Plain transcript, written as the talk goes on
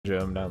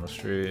gym down the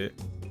street.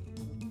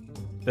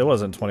 It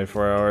wasn't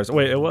 24 hours.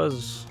 Wait, it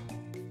was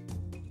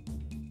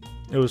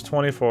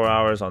 24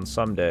 hours on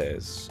some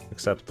days,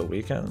 except the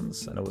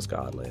weekends, and it was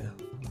godly.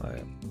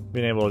 Like,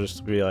 being able just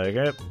to be like,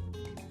 hey,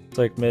 it's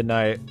like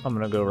midnight, I'm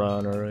gonna go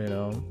run or, you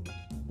know,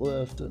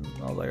 lift, and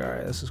I was like,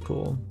 alright, this is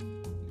cool.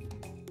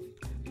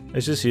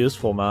 It's just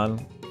useful,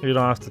 man. You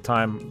don't have to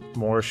time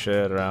more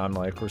shit around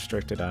like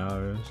restricted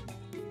hours.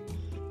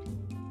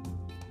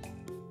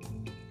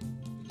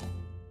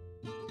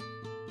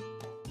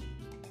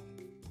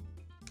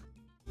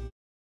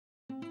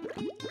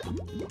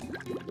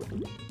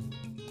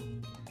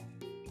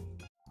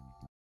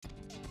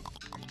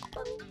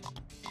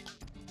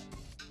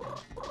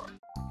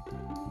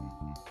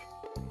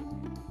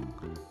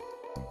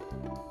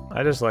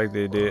 I just like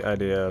the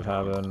idea of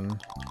having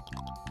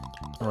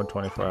more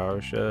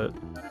 24-hour shit.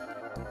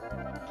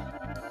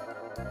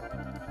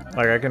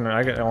 Like I can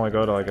only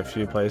go to like a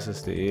few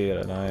places to eat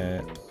at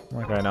night.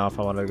 Like right now, if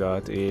I wanted to go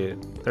out to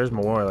eat, there's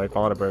more. Like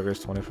Whataburger's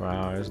 24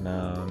 hours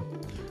now.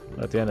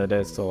 But at the end of the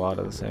day, it's still a lot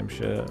of the same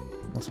shit.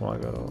 Unless I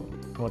want to go to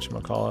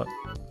whatchamacallit.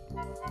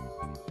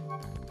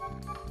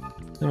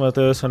 Think about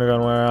this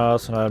underground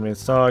warehouse and I have any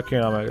stock. You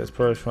know, I might get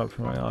pushed up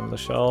from on the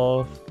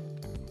shelf.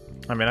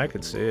 I mean, I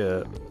could see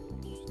it.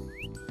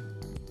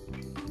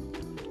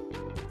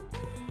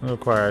 It would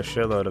require a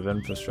shitload of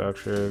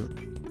infrastructure,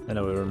 and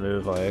it would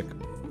remove like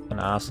an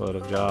assload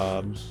of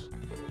jobs,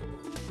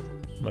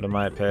 but it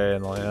might pay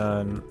in the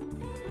end.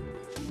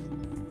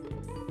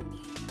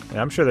 And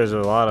I'm sure there's a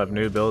lot of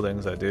new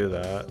buildings that do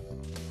that.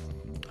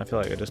 I feel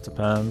like it just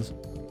depends.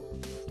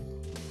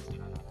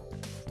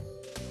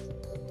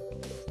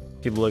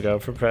 People look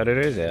out for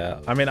predators, yeah.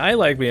 I mean, I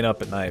like being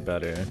up at night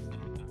better.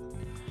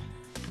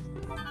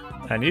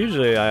 And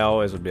usually I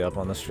always would be up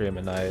on the stream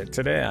at night.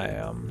 Today I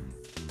am.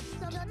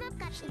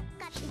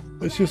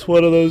 It's just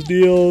one of those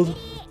deals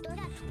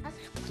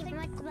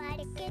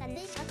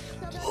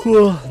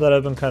that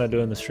I've been kind of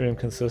doing the stream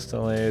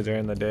consistently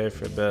during the day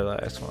for a bit.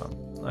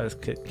 I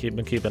just keep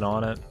keeping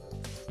on it.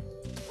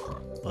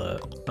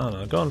 But I don't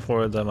know, going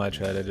forward I might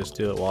try to just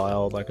do it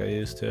wild like I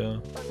used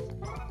to.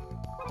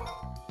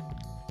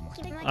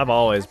 I've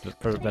always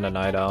been a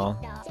night owl.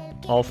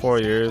 All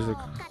 4 years of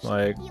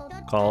like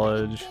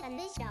college,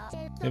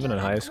 even in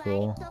high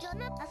school.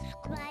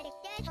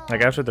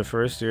 Like after the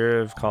first year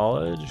of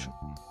college,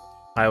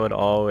 I would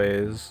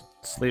always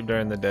sleep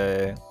during the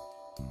day.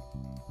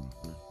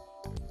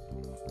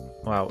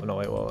 Wow, no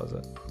wait, what was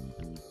it?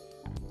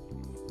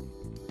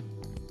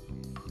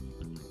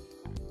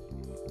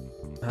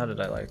 How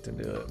did I like to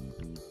do it?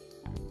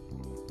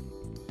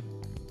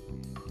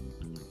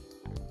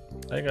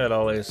 I think I'd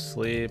always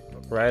sleep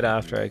right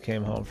after I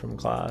came home from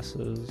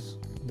classes,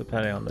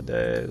 depending on the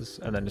days,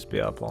 and then just be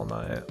up all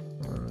night.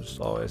 And I just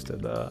always did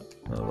that.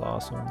 That was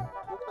awesome.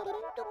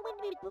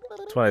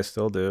 That's what I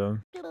still do.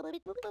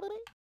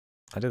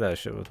 I do that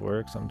shit with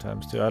work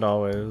sometimes too. I'd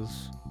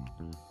always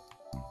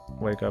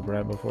wake up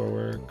right before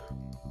work,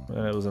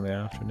 and it was in the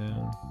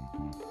afternoon.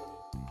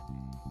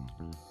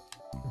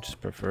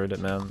 Just preferred it,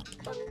 man.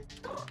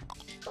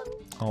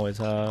 Always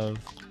have.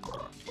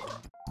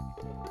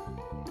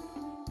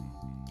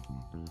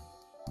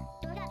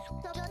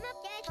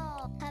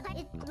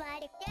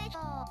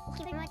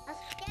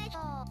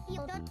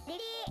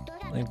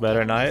 I think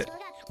better night.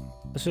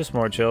 It's just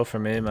more chill for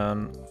me,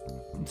 man.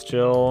 It's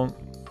chill.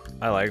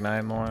 I like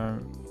night more.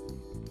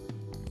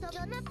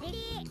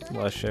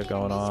 Less shit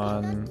going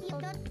on.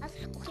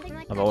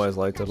 I've always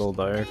liked it a little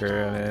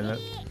darker.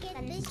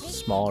 I mean,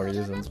 small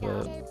reasons,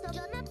 but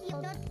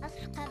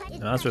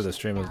and that's where the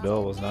stream was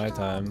built, was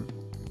nighttime.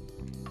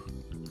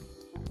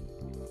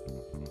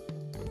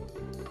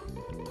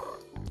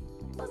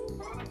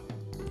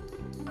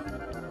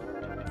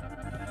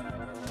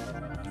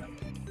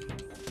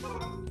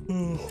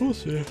 We'll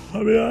see. I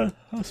mean,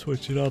 I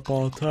switch it up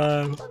all the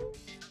time.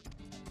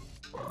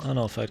 I don't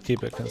know if I'd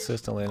keep it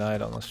consistently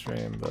night on the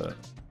stream, but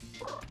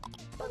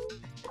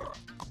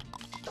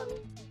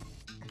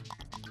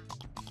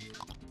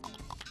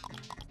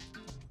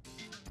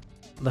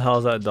the hell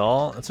is that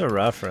doll? It's a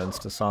reference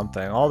to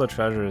something. All the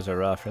treasures are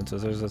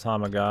references. There's a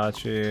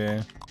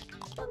Tamagotchi.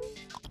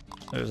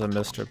 There's a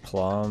Mr.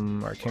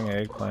 Plum or King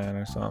Eggplant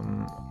or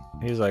something.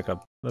 He's like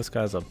a, this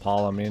guy's a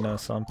Palomina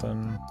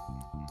something.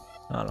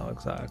 I don't know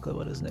exactly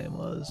what his name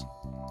was.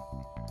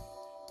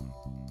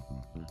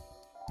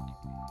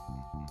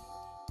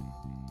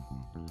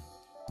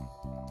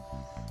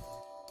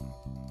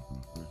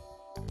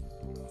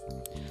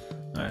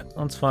 Alright,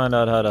 let's find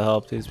out how to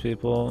help these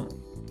people.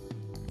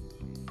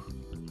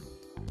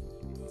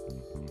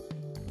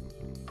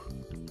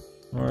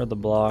 Where are the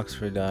blocks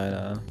for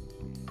Dinah?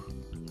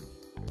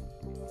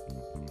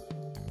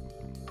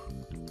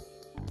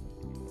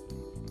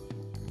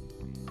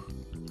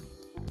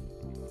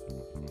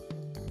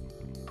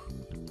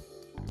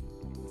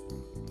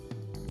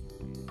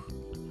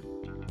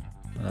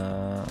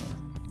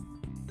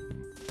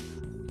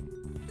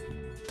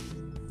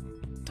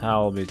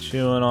 Towel will be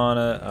chewing on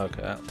it.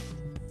 Okay.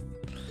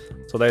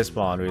 So they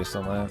spawned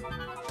recently.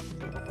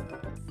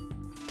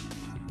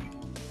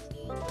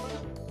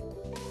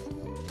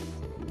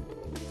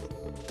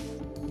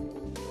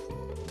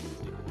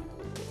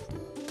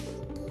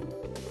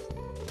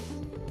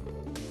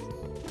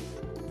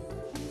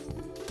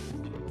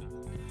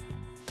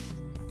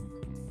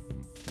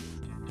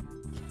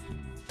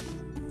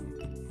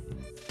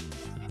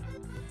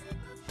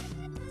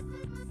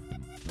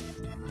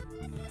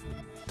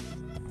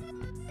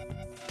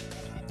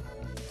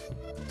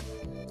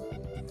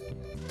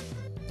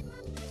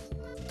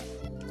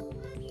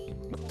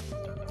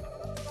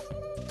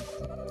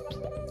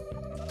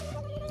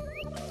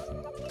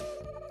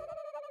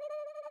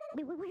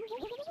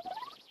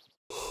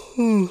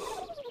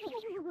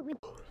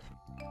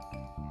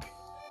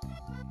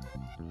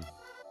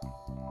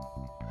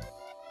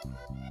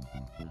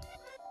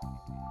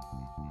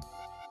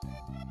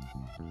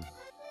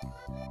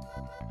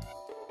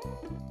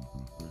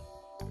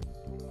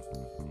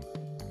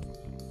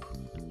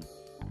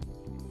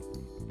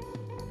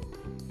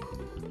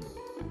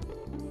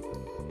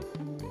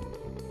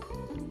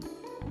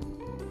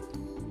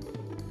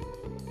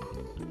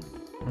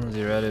 Is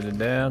he ready to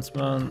dance,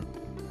 man?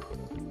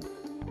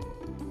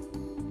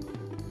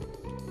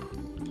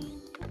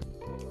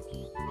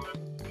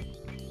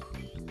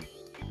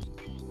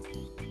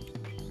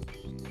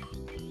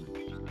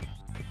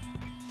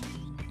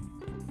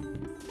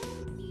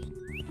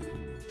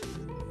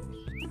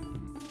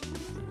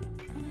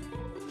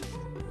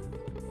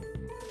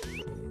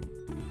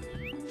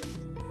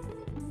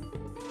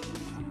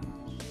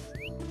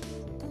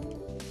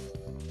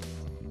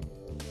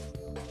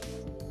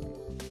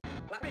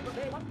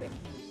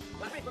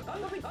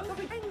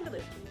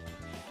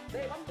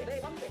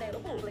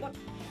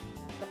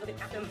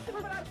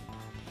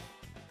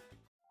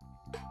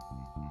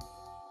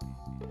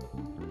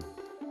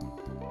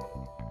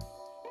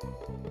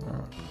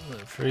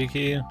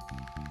 Freaky.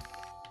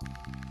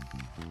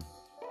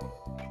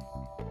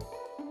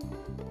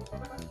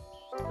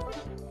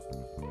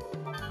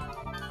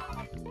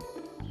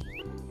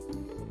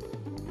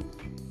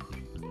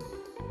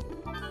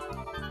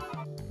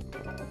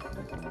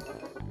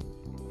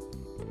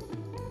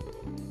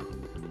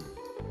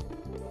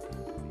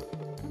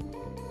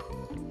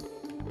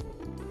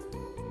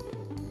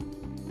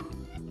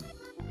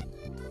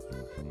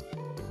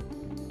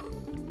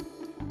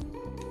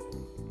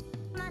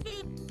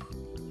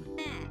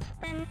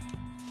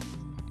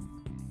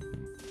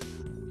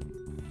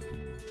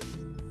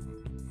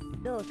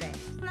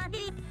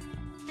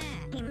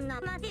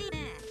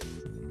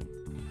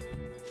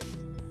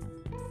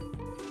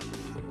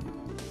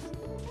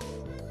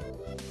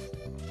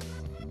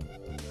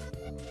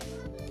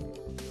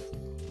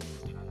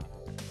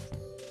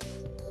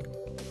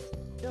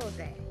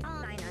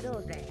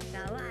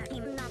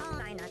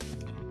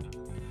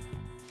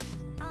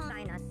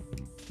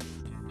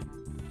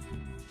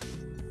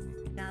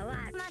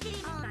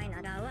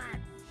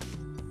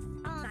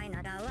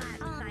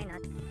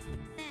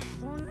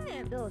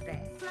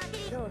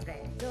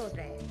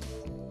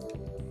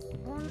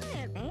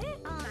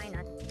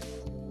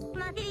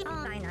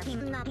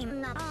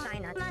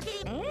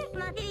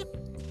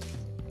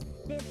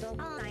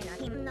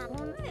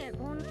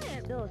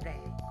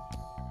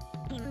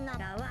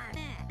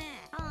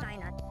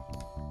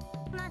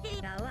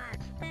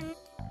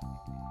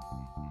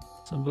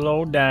 It's a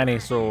blow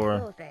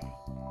dinosaur.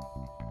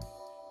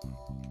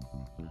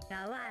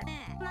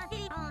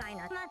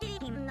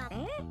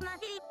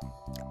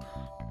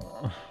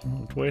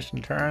 Twist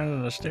and turn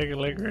and a stick of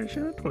licorice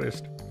and a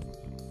twist.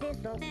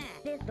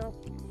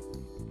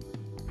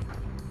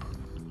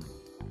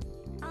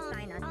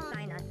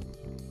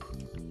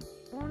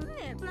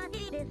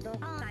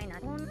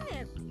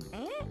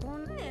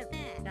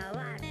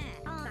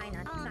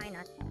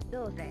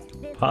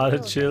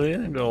 Potted chili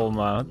and a gold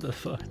mine. What the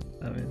fuck?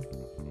 I mean.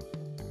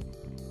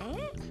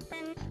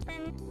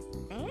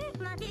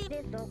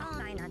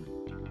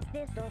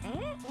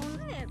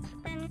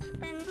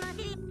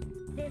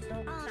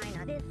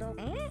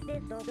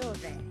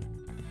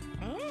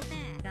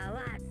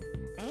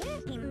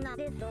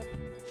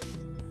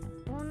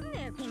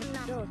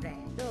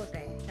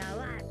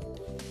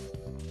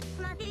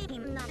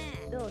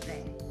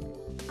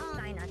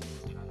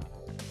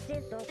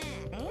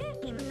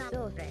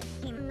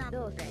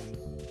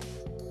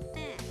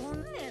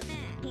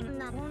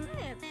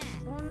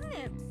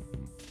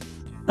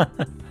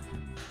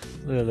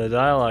 Look at the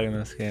dialogue in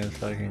this game, is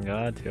fucking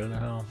god tier. What the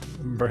hell?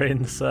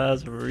 Brain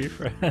size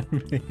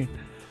refriend me.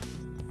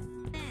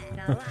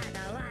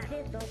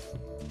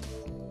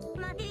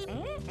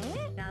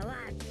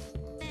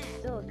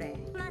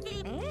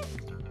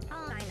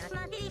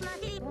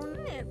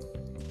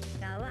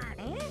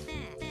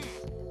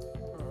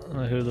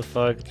 Who the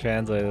fuck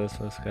translated this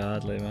was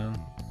godly, man?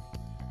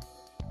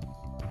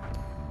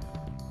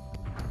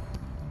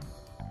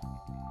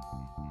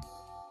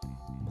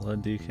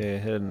 Blood DK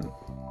hidden.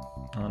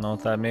 I don't know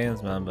what that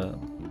means, man, but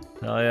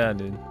hell yeah,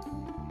 dude.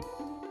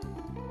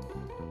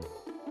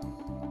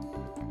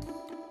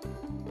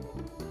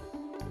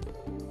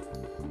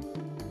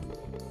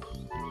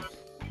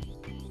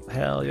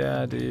 Hell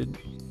yeah, dude.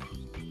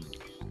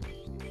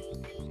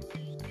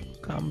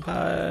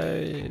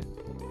 Kampai.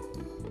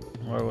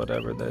 Or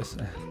whatever they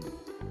say.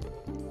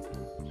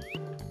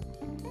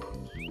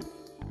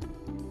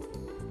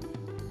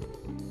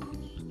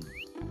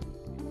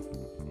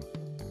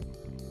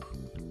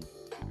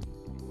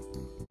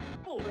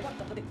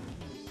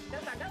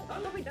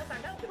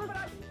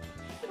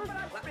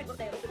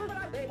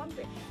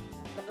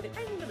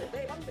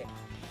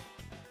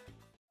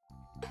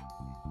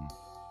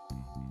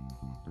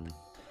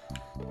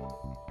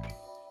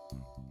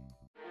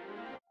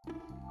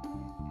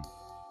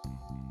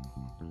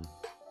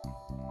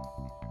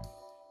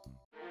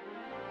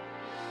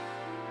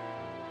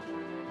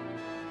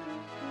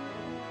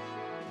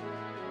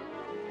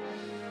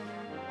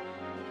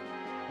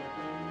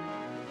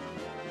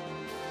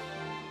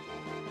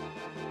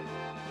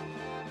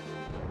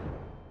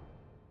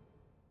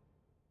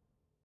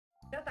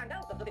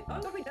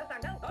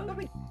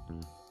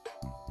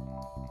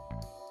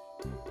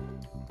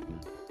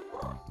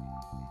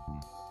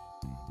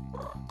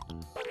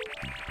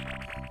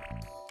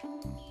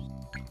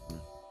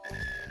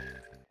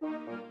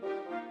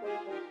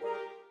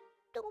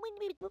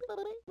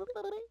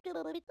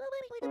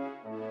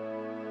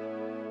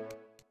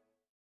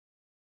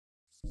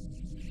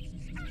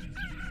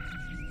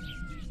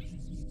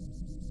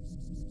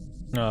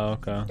 Oh,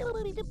 okay.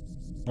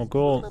 Oh,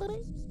 cool.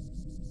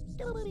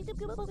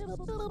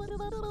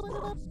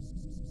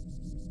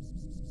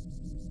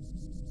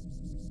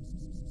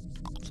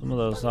 Some of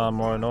those sound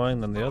more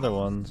annoying than the other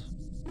ones.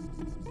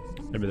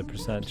 Maybe the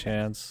percent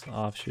chance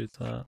offshoots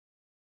that.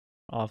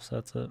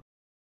 Offsets it.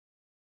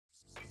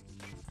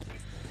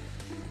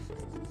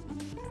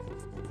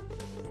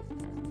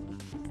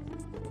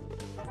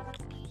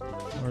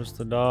 Where's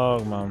the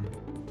dog, Mom?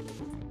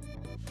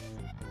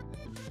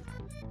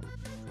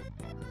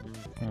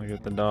 I'm gonna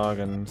get the dog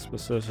in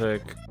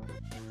specific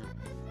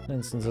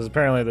instances.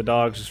 Apparently the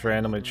dog's just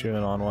randomly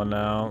chewing on one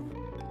now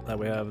that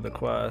we have the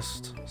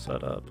quest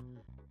set up.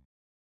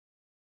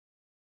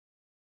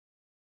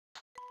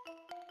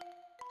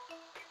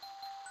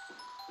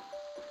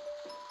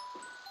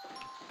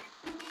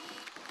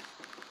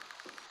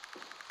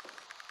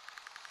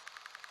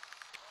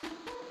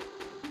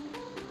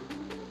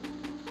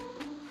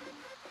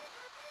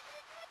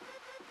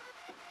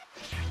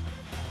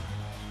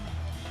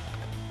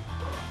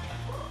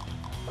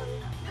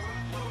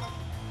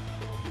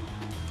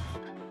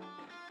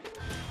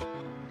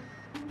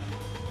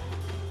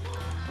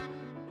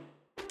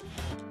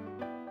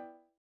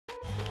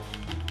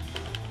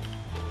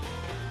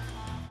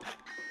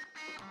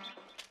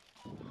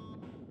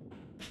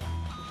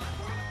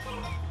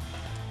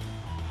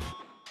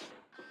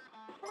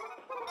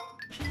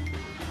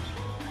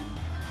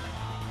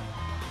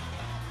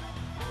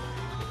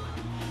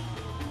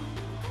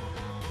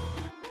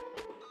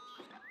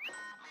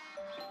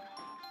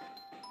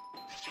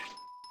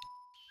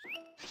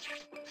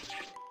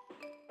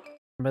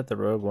 I bet the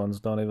rogue ones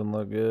don't even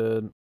look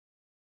good.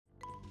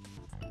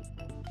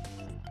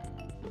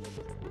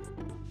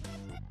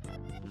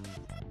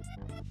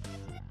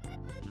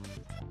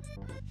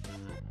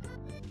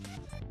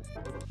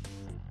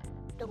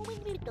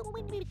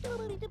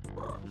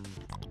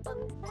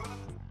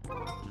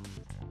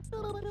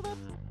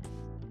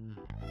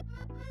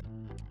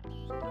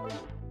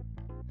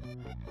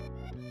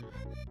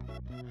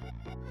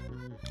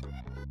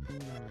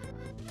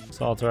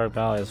 Saltaric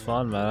Valley is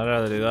fun, man. I'd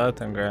rather do that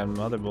than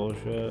grandmother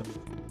bullshit.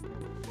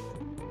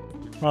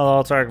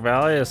 Well, the Altaric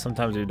Valley is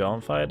sometimes you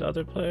don't fight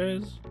other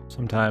players.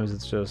 Sometimes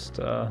it's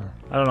just, I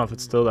don't know if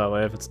it's still that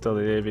way, if it's still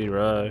the AV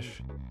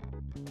Rush.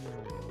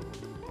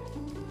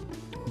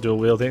 Dual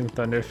wielding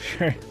Thunder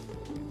Fury.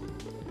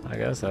 I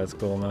guess that's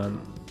cool, man.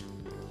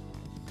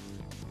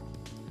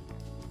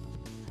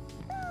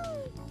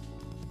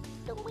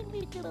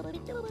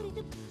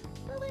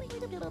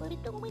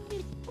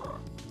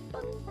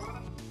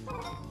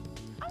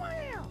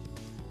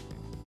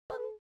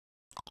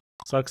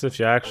 Sucks if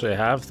you actually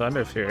have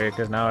Thunder Fury,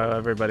 because now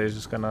everybody's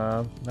just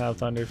gonna have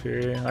Thunder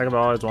Fury. Like, I've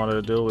always wanted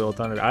to dual wield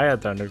Thunder. I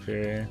had Thunder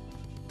Fury.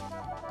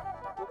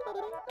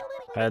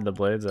 I had the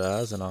Blades of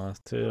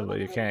Azeroth too, but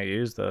you can't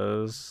use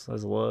those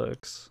as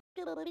looks.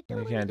 And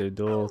you can't do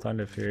dual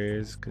Thunder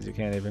Furies, because you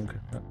can't even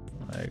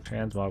like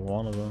transmog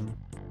one of them.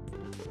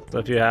 So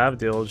if you have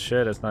the old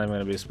shit, it's not even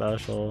gonna be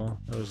special.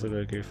 It'll just look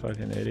like you're a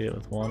fucking idiot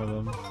with one of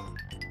them.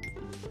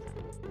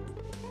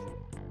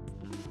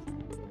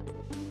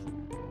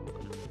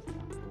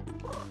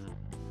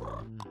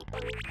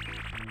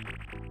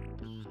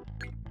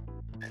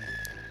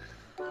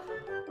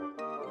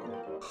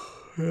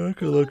 Yeah, I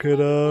could look at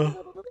one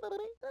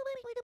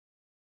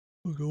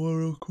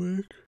real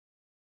quick.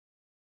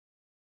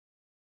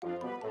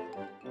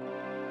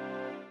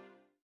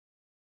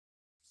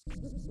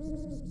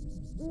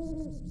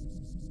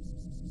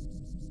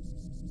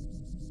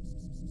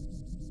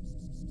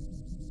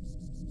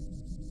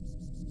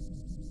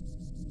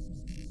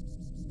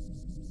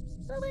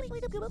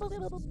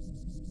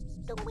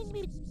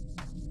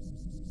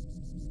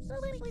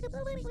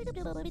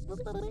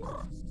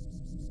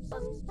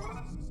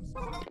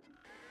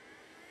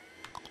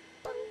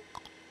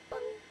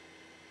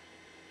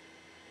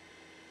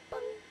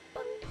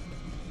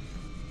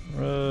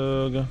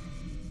 Rogue.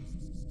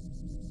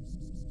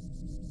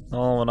 The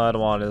only one I'd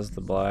want is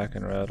the black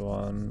and red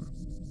one.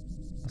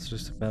 Let's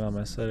just depend on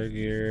my set of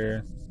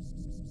gear.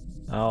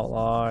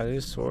 Outlaw. Are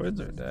these swords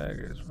or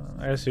daggers?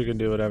 I guess you can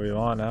do whatever you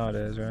want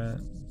nowadays, right?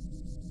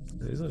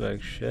 These look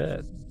like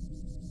shit.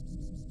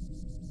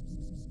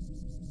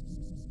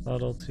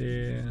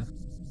 Subtlety.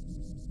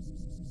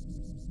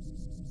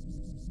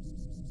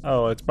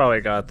 Oh, it's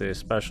probably got the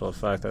special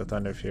effect that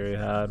Thunder Fury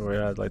had,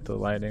 where it had like the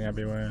lightning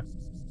everywhere.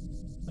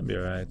 That'd be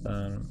alright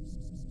then.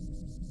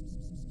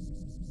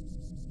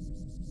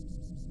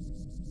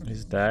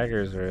 These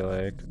daggers are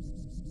like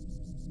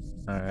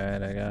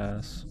alright, I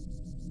guess.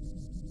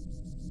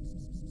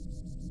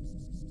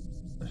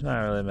 There's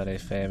not really many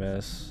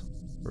famous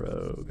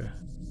rogue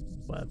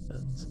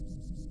weapons.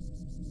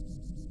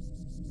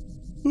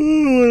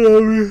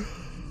 Whatever.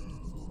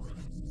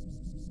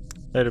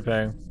 Later,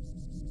 Pang.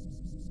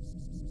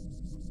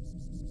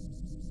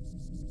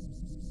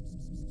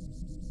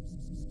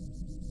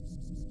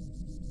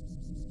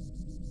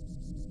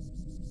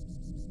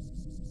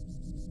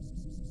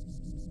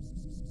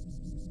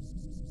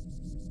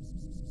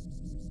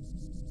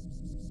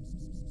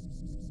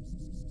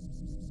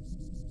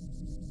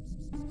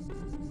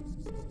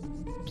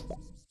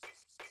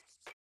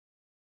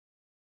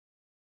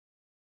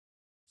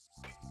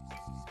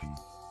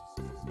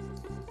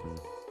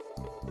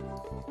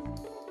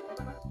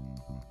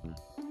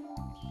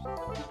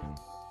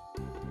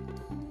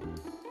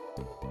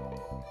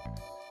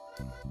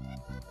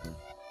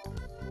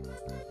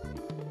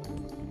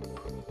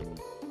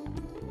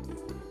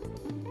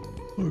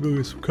 I'll go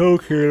get some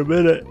Coke here in a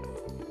minute.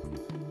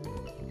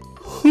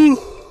 Whew.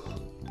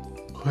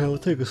 Okay, we'll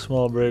take a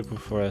small break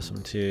before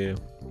SMT.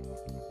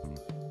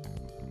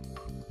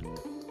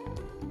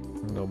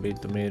 Go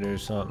beat the meter or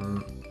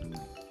something.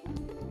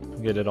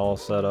 Get it all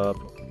set up.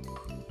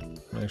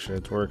 Make sure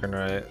it's working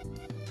right.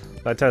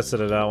 I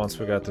tested it out once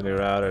we got the new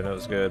router and it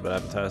was good, but I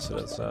haven't tested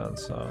it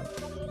since, so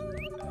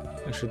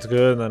make sure it's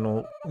good and then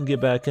we'll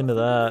get back into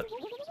that.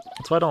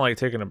 That's why I don't like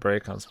taking a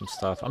break on some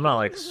stuff. I'm not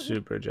like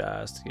super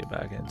jazzed to get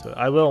back into it.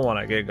 I will when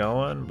I get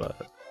going,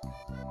 but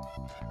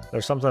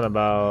there's something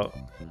about...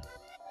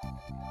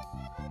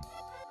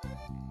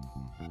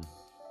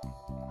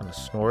 I'm gonna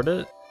snort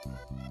it?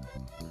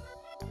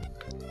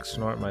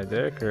 Snort my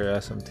dick or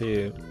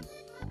SMT?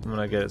 I'm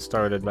gonna get it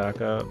started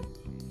back up.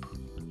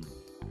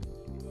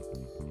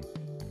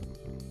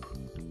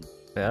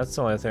 Yeah, that's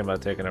the only thing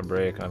about taking a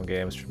break on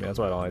games for me. That's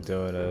why I don't like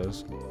doing it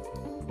is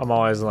I'm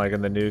always like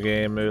in the new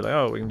game mood, like,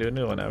 oh, we can do a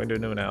new one now, we can do a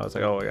new one now. It's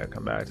like, oh, we gotta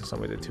come back to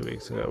something we did 2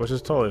 weeks ago, which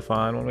is totally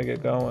fine when we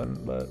get going,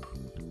 but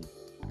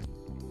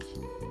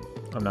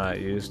I'm not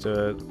used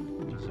to it,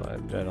 so I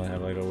generally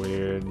have like a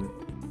weird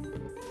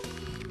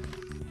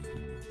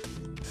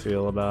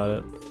feel about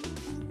it.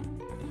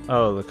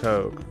 Oh, the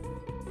Coke.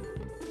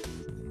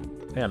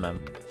 Yeah, man.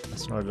 I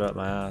snorted up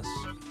my ass.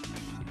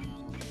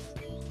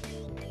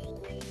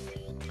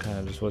 Kind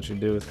of just what you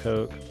do with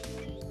Coke.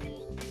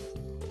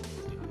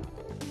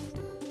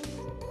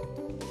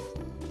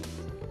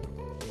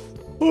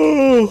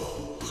 Oh,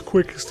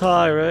 quickest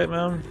high, right,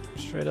 man?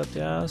 Straight up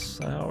the ass. Is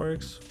that how it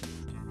works?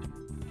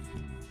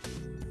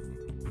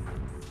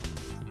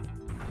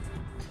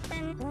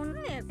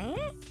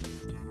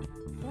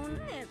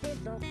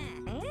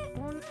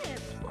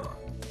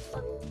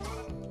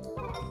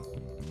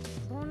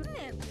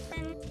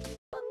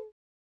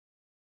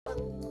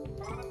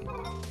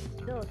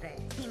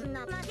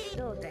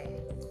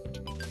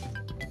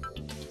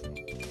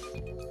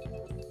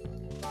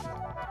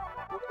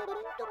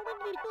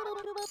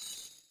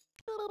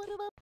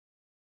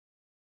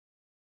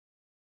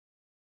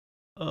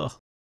 Ugh.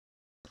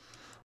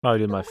 Probably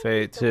do my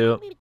fate too.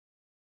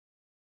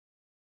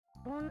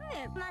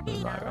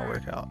 It's not gonna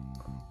work out.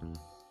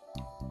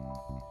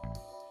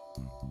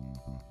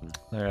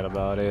 I got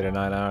about 8 or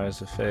 9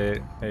 hours of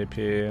fate,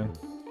 AP.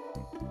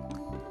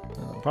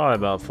 Probably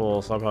about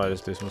full, so I'll probably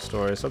just do some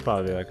stories. So it'll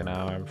probably be like an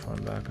hour before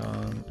I'm back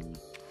on.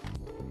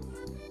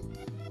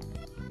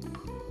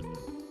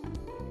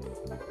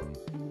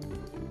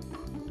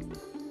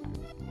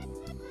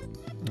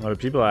 What do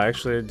people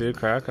actually do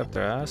crack up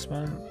their ass,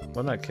 man?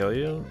 Wouldn't that kill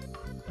you?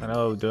 I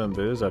know doing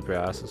booze up your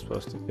ass is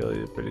supposed to kill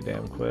you pretty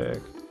damn quick.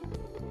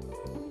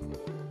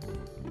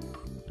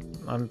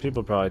 I mean,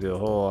 people probably do a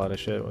whole lot of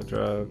shit with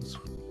drugs.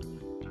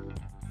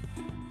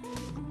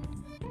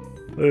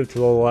 It's a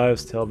little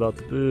wives' tale about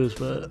the booze,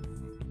 but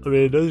I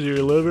mean, does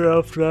your liver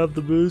after have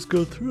the booze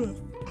go through it?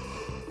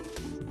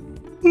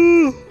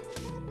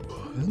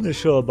 Didn't they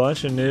show a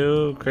bunch of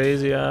new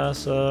crazy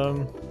ass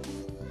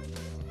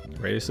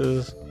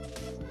races?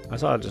 I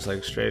saw just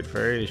like straight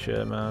furry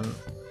shit, man.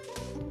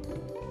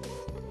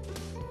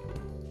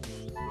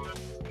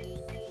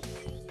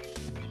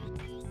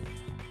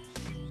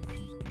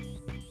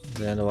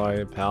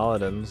 Zandalari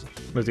Paladins.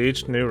 Does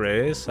each new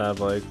race have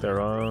like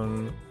their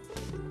own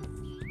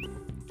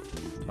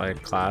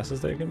like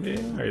classes they can be?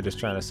 Or are you just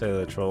trying to say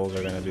the trolls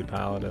are gonna be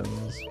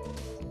paladins?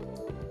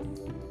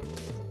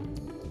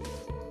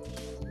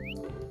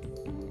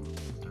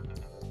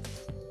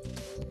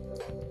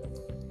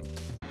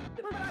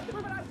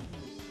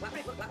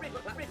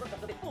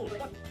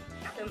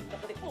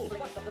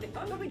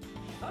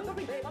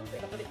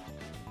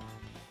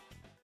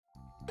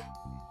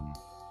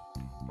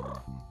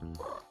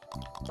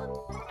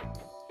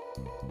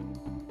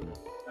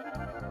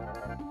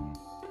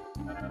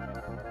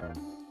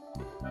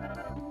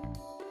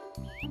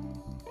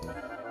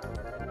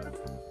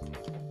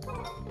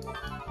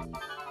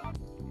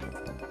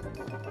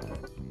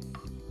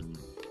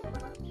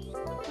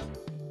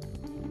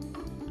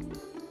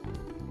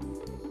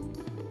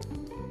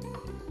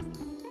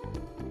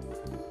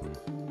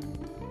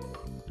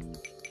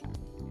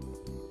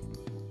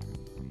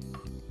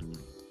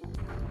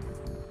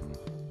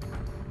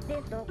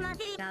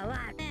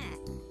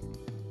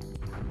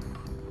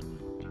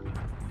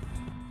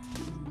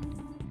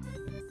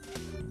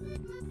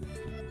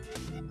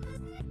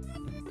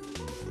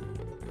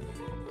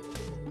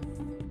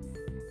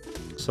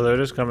 So they're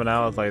just coming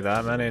out with like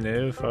that many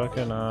new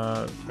fucking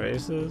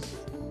races?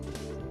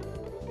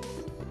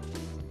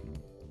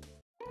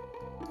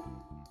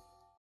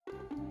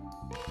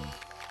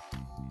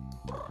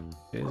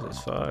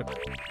 Jesus fuck.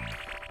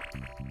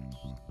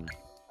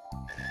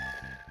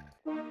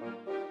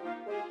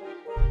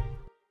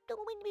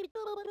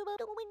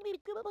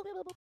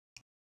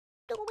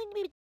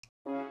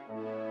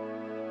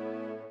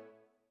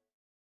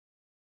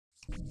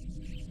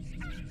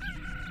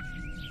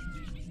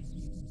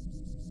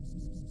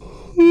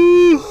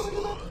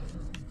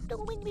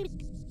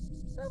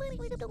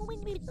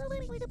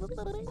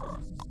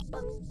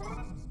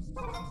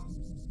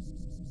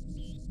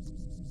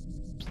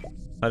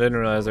 I didn't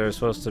realize they were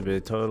supposed to be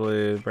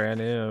totally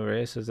brand new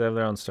races. They have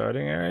their own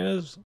starting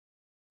areas?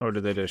 Or do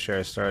they just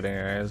share starting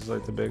areas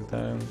like the big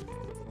thing?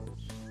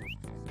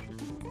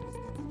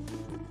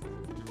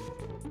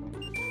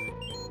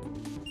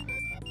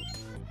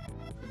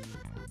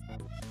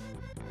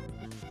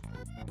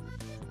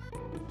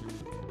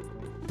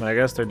 I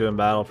guess they're doing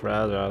Battle for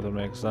Azeroth, that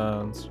makes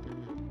sense.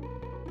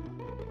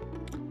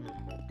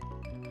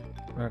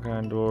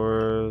 Arcane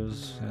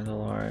Dwarves,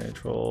 Andalari,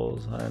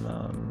 Trolls, High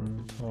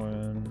Mountain,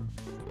 Tauren,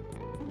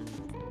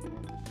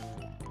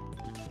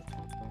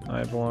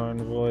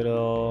 Highborn, Void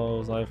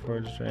Elves,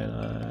 Lifeforged,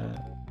 Draenei,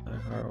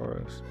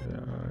 Heart Orcs,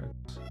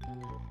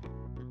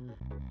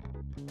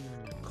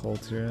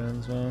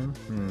 Colturians,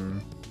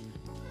 man.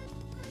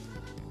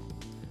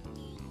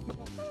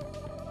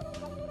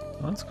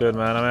 That's good,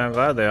 man. I mean, I'm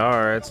glad they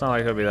are. It's not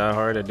like it'll be that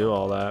hard to do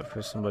all that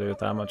for somebody with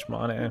that much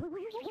money.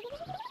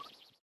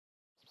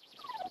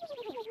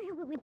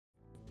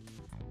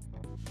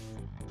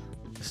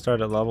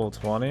 Start at level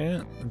 20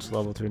 and just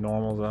level through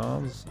normal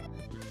zones.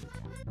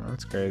 Oh,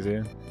 that's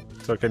crazy.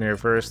 So can your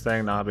first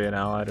thing not be an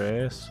allied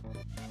race?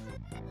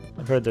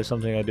 I've heard there's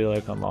something I do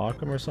like unlock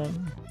them or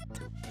something.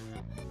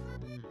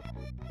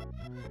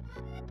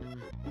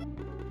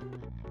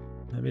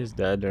 Maybe he's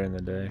dead during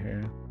the day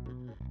here.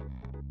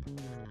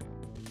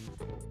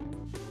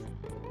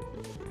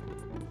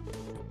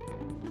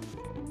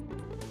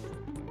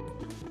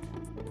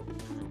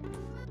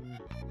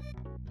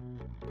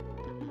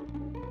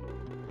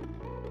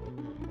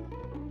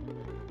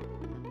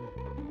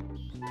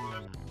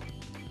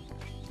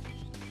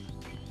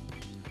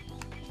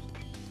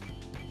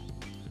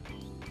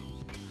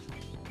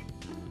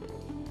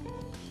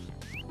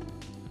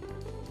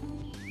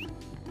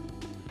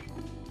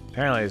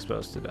 Apparently he's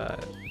supposed to die.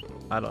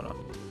 I don't know.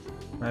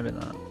 Maybe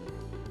not.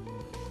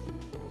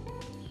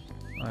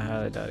 I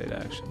highly doubt he'd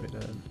actually be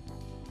dead.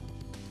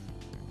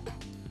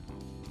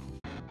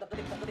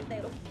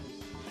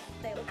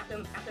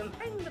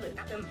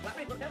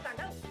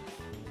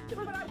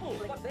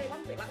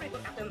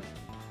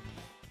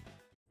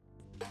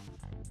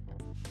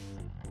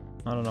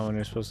 I don't know when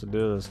you're supposed to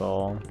do this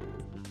all.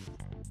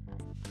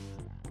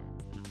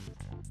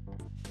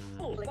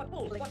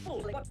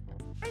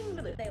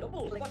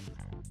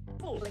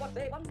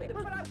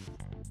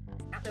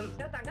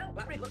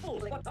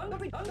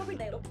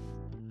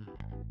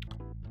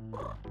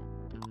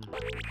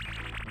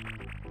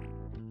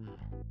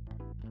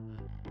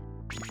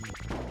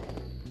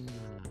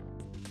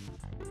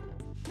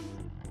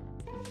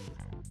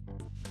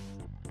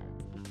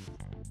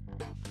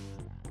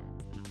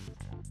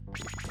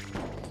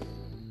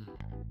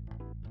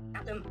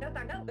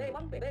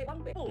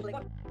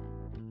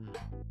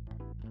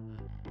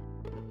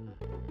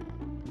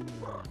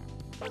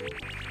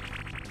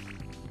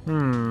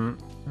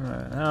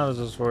 Alright, how does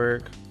this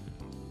work?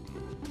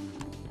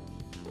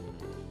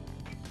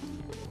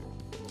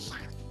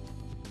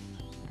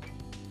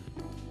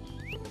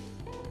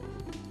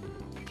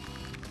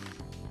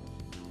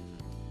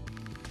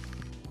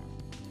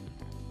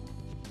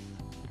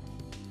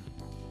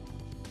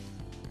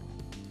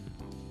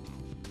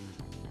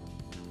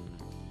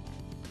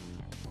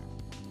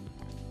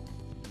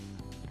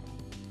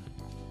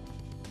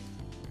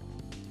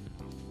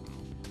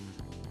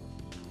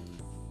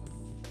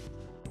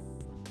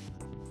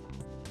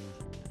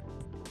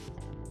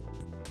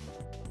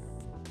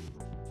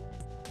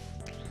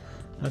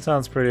 That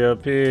sounds pretty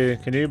OP.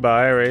 Can you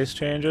buy race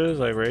changes,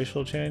 like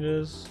racial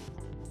changes?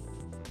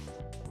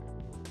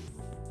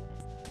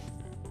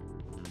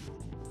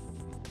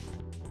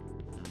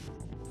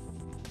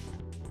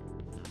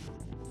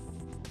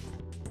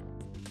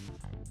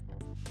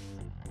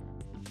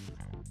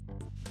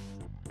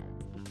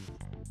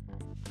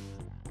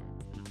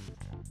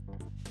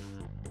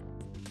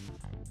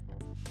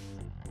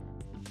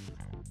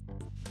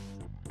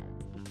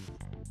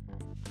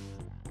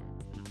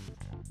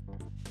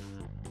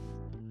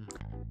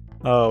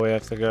 Oh, we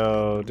have to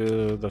go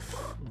do the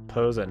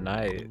pose at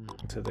night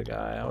to the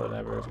guy. I would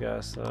never have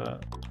guessed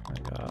that.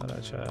 Thank God, I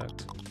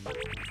checked.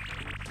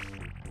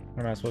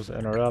 Am I supposed to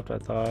interrupt? I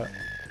thought.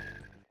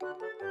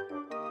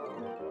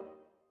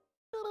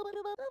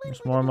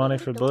 There's more money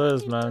for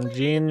Blizz, man.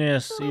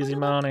 Genius. Easy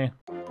money.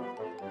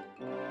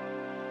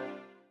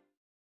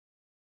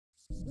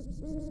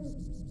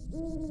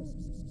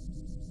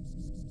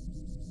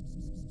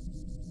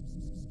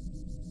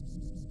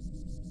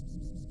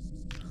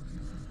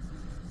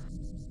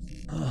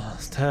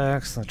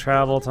 text, the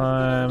travel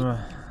time.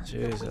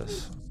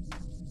 Jesus.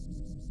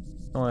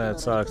 The only that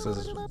sucks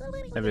is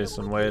maybe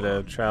some way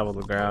to travel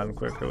the ground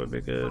quicker would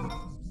be good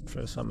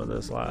for some of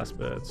this last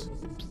bits.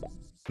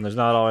 And there's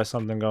not always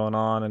something going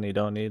on and you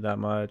don't need that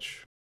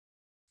much.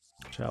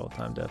 Travel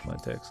time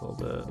definitely takes a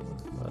little bit,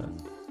 but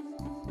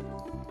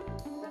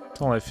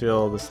to only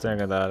feel the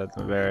sting of that at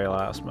the very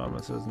last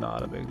moments is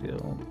not a big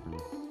deal.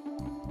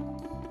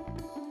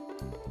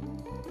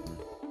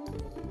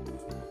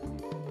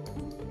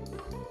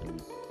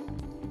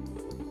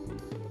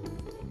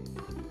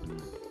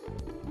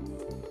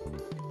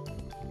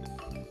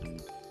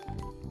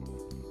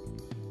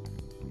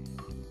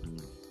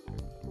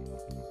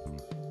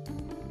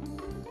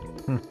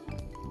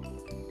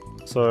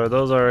 So are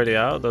those already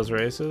out, those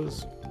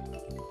races?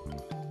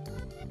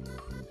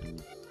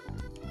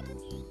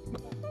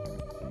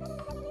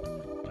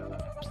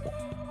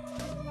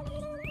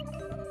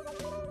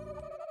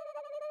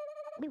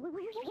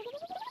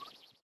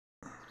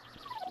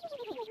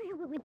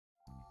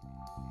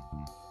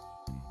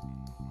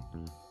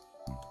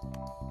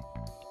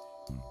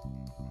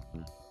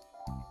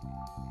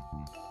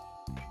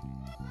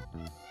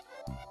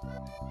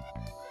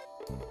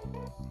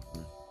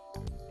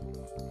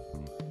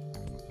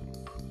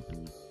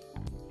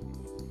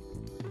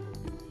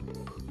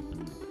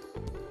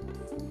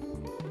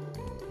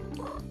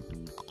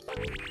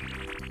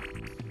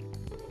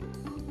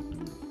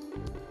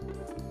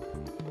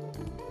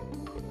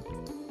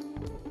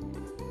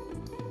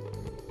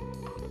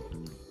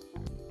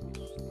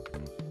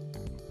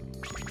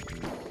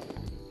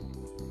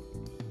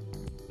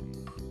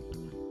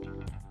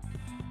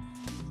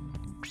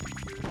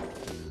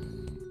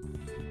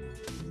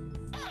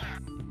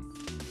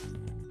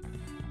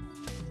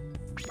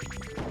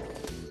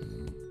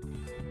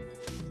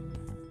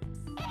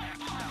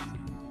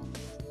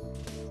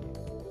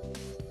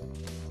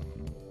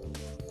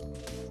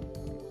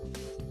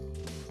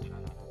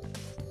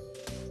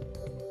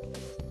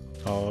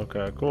 Oh,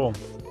 okay, cool.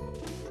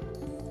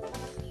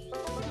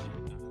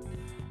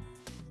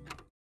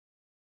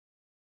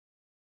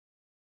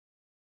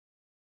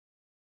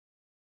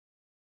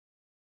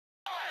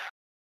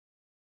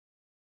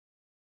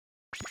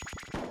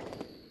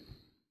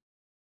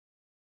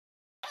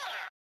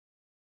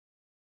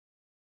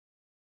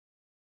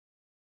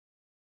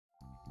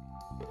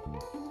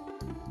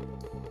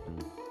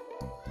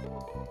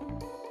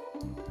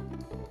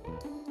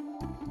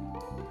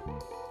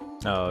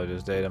 Oh,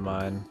 just data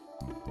mine.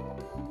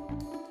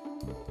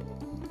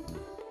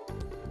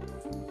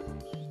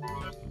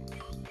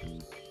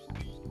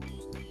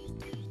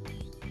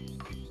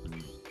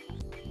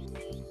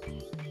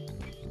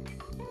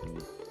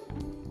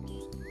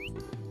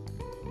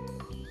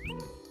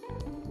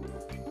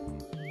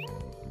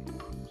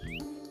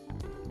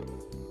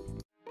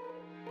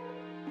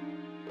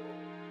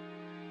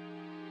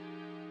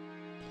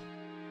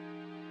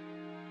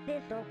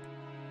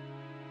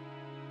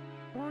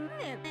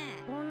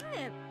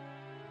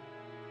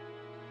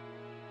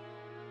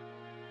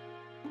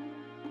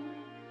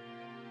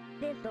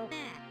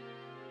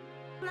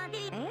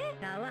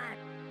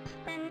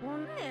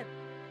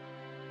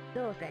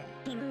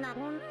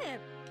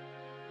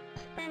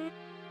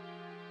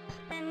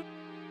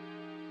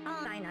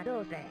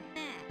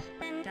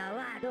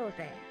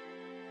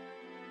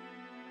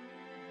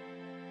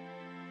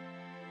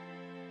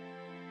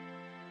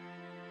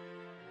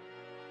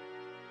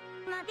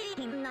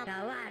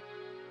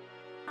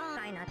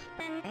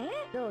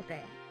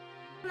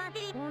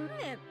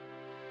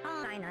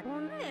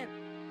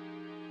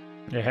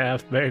 A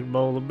half-baked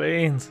bowl of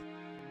beans.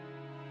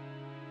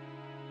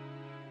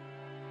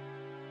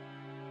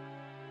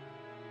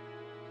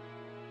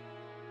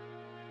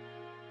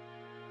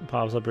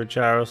 Pops up your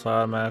chat rules, so I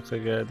automatically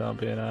get it. Don't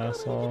be an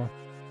asshole.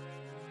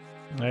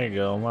 There you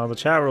go. Well, the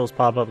chat rules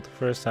pop up the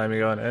first time you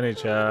go in any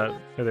chat,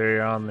 whether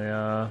you're on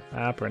the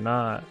app or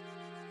not.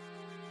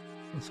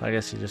 So I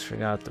guess you just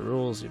forgot the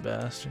rules, you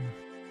bastard.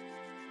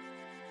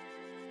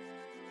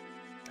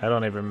 I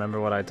don't even remember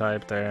what I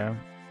typed there.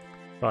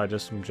 Probably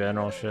just some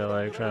general shit,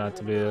 like try not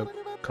to be a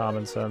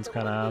common sense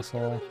kind of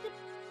asshole.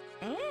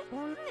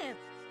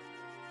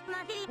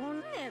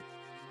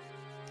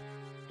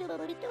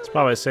 It's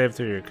probably saved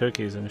through your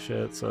cookies and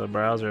shit, so the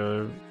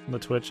browser, the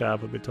Twitch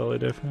app would be totally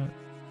different.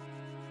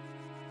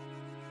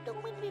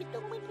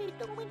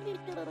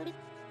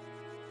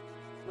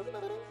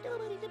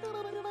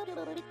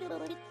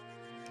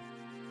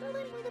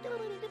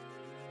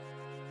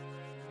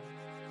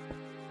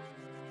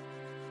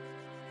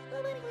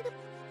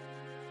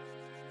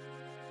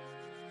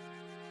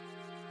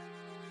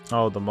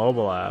 Oh, the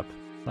mobile app.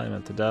 I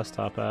meant the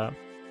desktop app.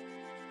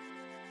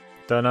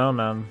 Don't know,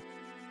 man.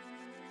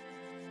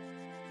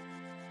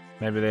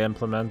 Maybe they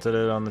implemented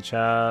it on the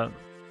chat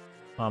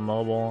on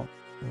mobile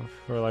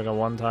for like a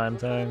one-time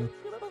thing.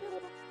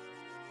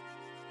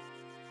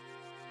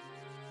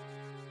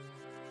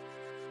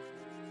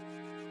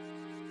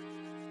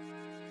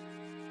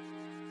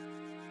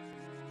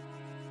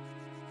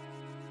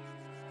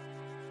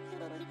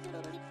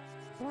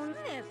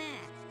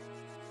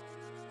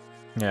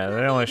 Yeah,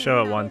 they only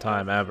show it one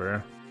time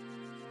ever.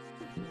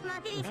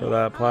 For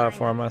that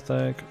platform, I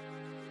think.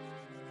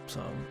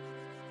 So.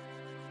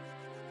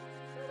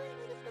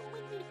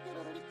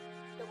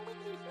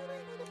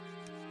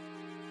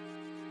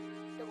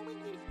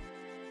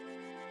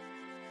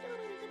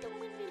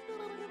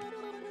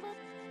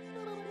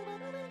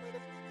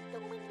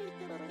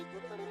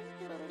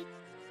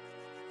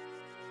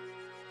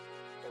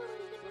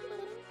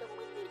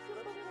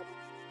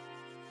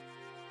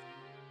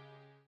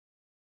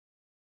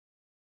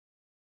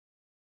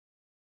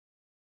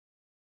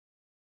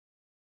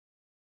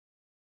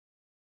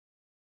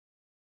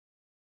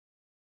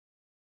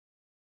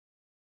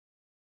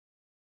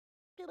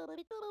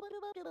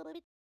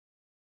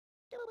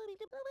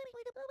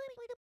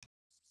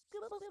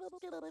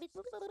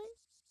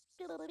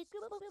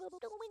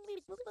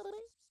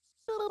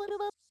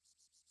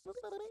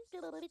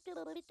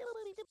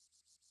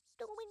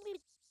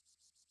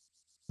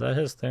 Is that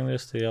his thing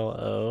just to yell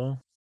O?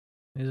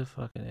 He's a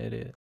fucking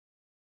idiot.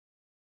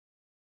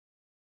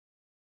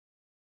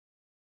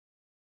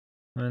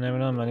 I never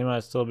know, man. He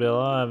might still be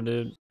alive,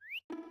 dude.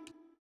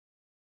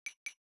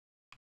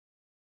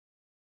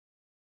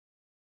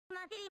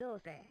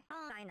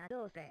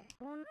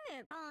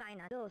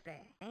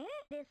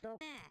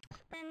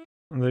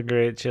 The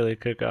great chili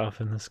cook-off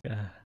in the sky.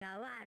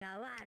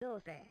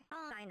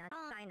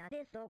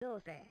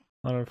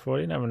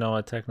 140? You never know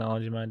what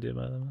technology might do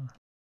by the way.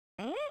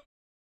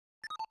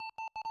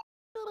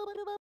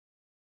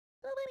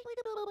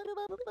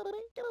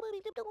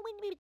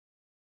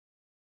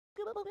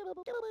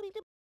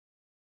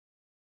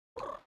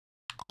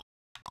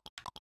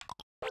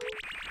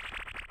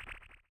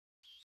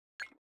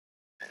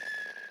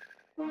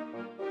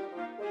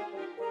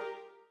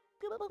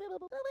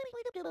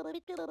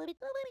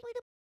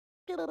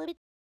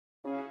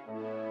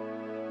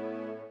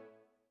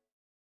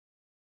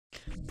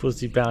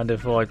 Pussy pounder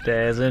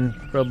 4000,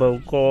 Robo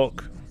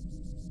Cork.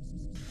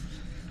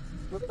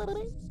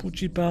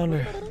 Pussy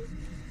pounder.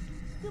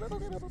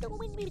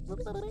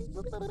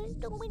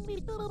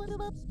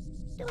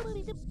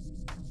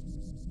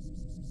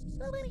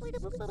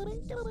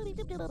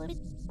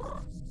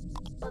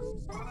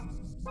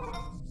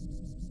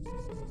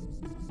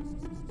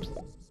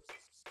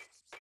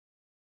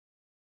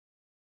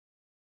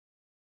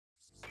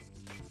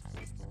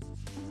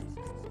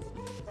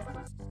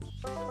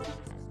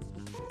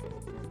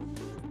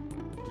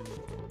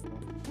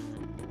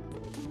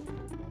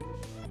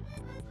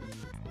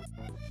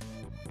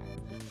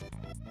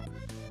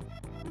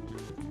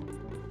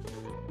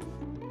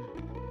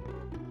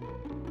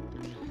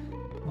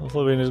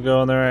 Hopefully we can just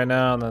go in there right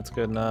now and that's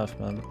good enough,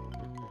 man.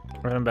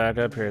 Running back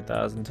up here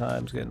 1,000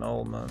 times, getting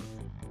old, man.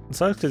 It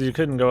sucks because you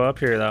couldn't go up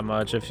here that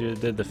much if you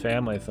did the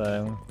family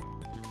thing.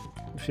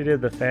 If you did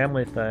the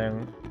family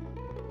thing,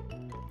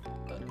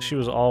 she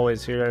was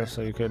always here,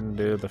 so you couldn't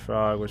do the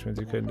frog, which means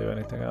you couldn't do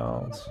anything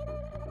else.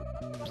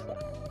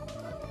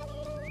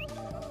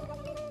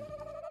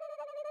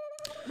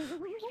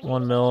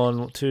 $1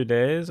 million in 2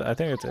 days? I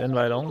think it's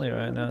invite only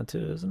right now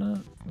too, isn't it?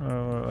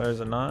 Or is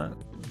it not?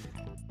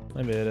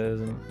 Maybe it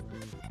isn't.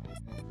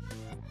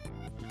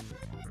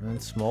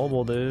 It's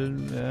mobile,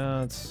 dude.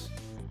 Yeah, it's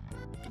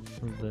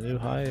the new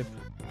hype.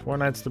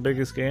 Fortnite's the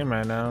biggest game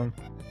right now.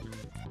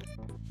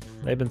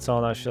 They've been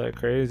selling that shit like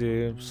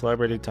crazy.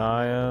 Celebrity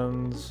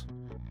tie-ins.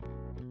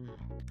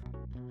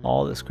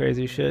 All this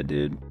crazy shit,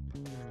 dude.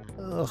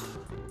 Ugh.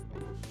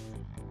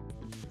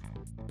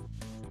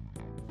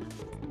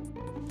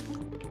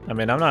 I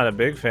mean, I'm not a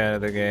big fan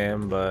of the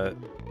game, but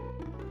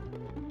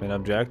I mean,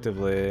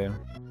 objectively,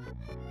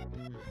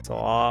 it's a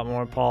lot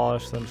more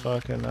polished than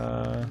fucking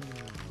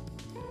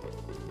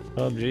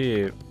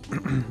PUBG.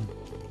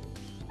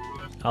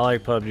 I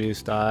like PUBG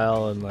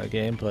style and like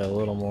gameplay a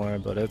little more,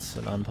 but it's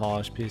an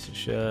unpolished piece of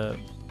shit.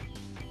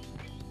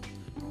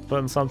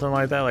 Putting something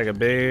like that, like a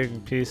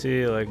big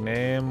PC like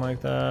name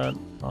like that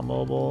on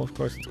mobile, of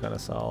course it's gonna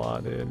sell a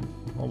lot, dude.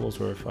 Mobile's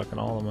where fucking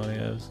all the money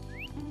is.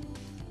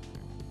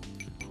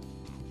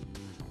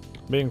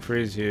 Being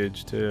free is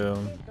huge too.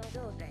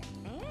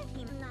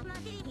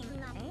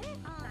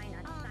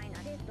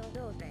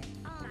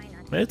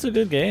 It's a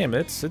good game.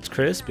 It's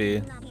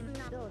crispy.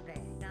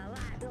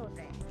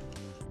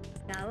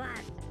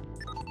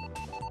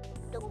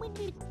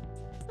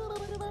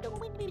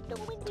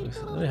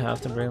 Do they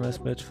have to bring this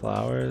bitch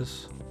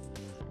flowers?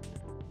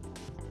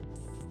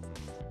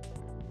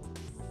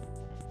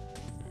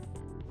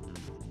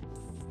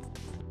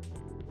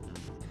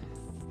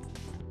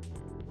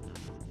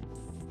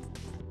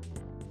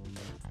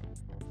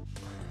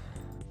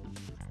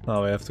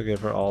 Oh, we have to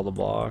give her all the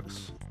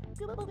blocks.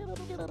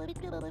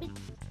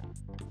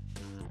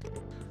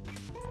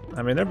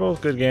 I mean, they're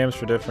both good games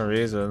for different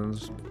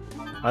reasons.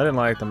 I didn't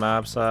like the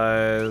map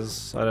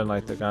size, I didn't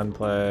like the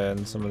gunplay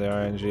and some of the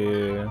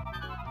RNG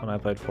when I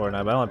played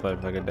Fortnite, but I only played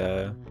for like a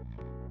day.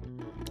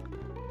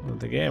 But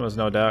the game was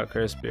no doubt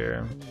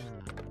crispier.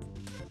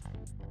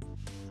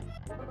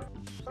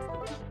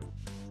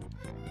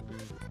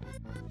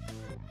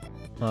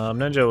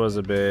 Ninja was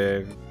a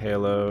big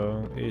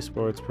Halo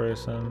esports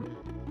person.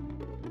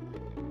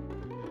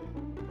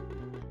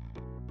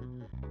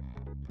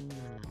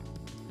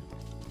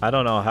 I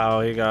don't know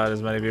how he got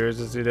as many viewers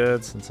as he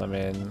did, since I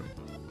mean,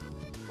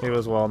 he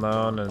was well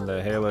known in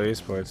the Halo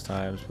esports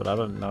times, but I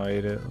don't know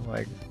he did,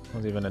 like,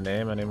 wasn't even a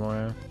name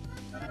anymore.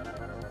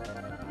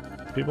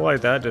 People like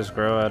that just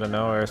grow out of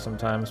nowhere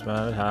sometimes,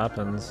 man. It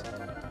happens.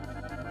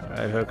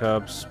 Right,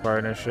 hookups,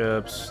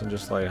 partnerships, and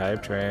just like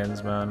hype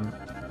trains, man.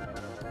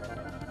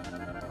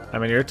 I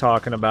mean, you're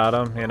talking about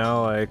him, you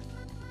know, like,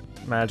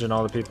 imagine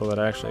all the people that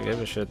actually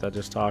give a shit that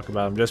just talk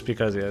about him just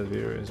because he has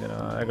viewers, you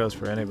know. That goes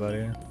for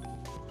anybody.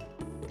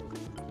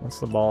 Once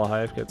the ball of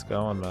hype gets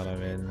going, man, I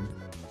mean,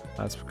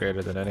 that's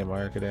greater than any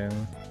marketing.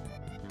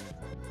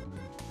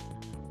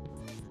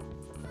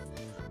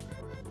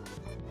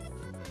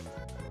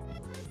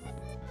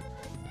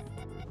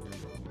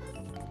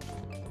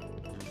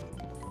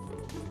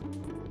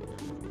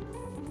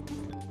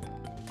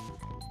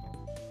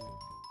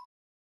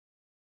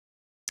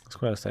 This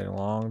quest taking a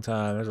long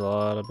time. There's a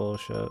lot of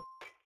bullshit.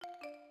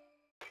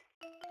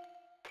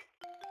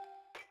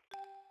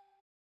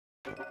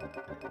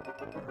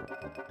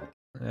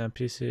 Yeah,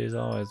 PC is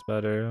always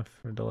better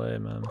for delay,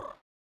 man.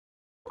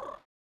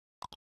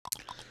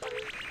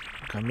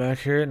 Come back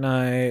here at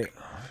night.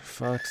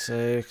 For fuck's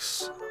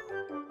sakes.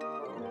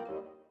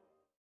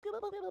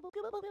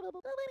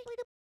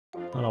 I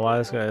don't know why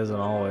this guy isn't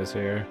always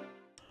here.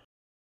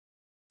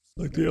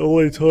 Like, the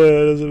only toy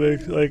that doesn't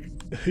make, like,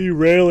 you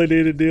rarely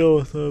need to deal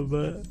with him,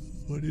 but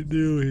when you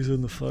do, he's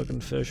in the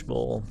fucking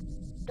fishbowl.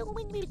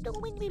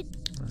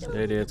 This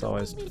idiot's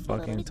always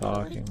fucking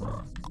talking.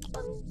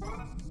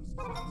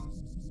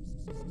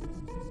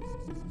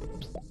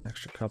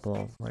 Extra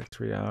couple, like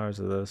 3 hours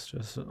of this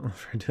just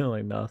for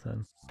doing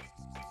nothing.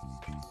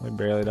 We've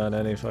barely done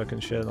any fucking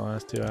shit in the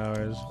last 2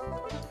 hours.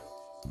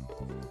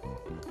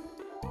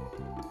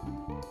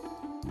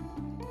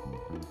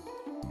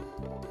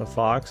 The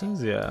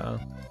foxes? Yeah.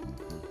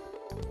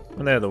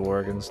 And they have the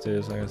Worgans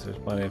too, so I guess there's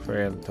plenty for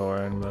and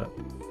Torin, but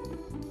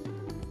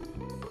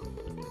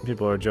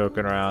people are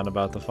joking around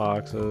about the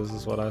foxes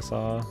is what I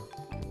saw.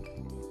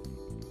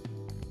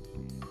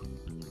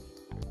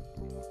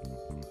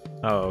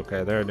 Oh,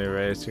 okay, they're a new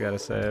race you gotta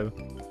save.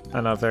 I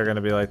don't know if they're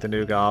gonna be like the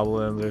new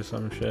goblins or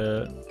some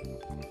shit.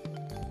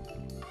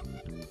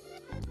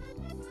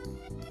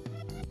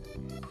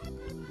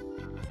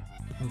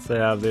 Since they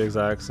have the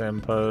exact same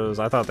pose.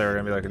 I thought they were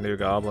gonna be like a new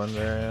goblin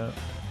variant.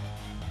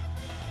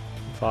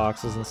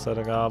 Foxes instead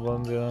of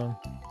goblins, yeah.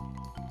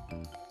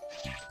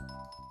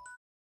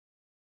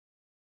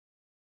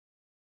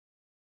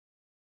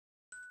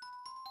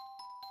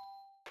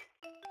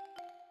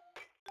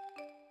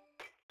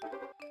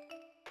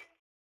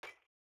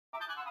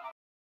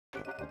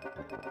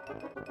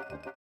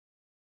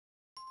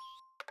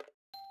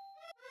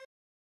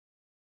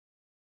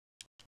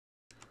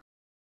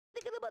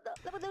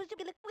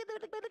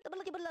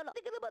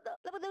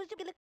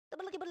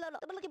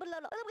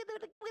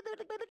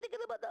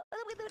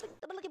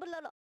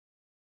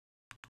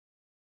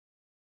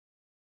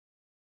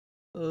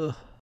 Ugh.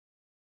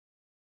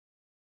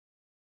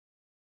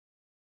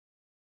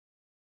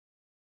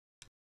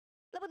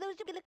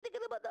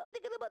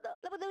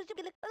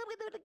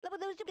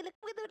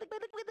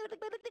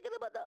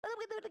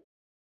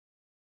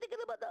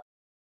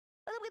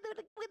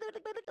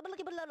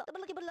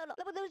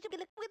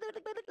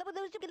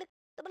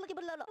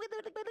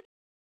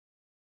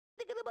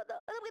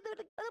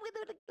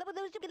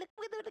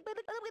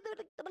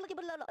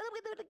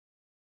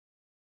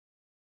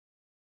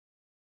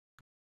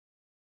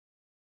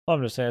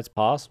 I'm just saying it's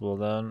possible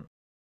then.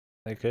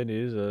 They could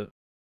use it.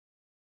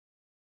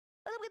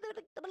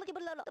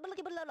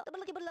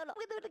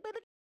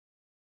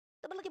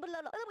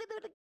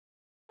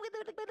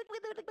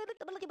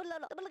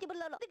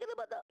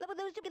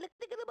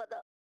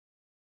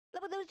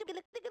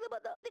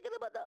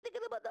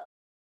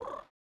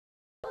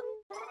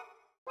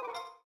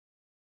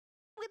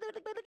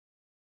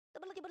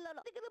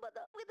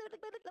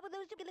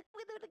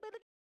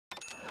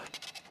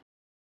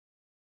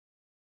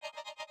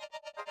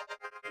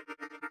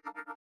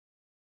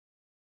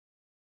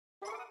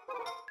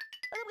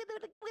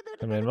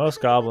 I mean, most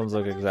goblins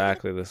look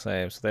exactly the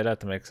same, so they'd have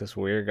to make this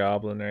weird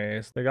goblin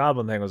race. The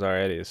goblin thing was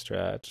already a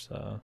stretch,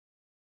 so.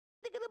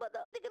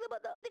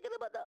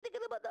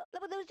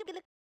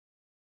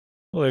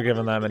 Well, they're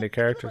giving that many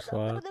character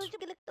slots.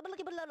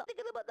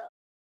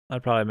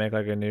 I'd probably make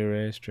like a new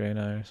race,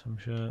 Draenei or some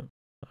shit,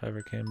 if I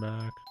ever came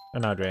back. Or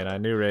not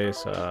Draenei, new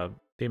race,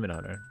 Demon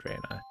Hunter,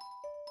 Draenei.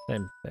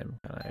 Same kind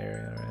of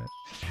area, right?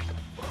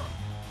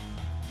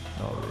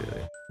 Oh,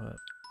 really? But.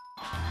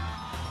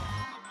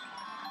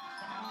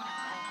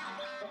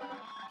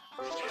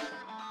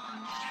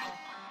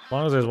 As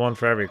long as there's one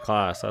for every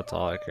class, that's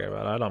all I care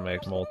about. I don't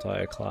make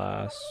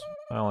multi-class.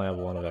 I only have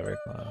one of every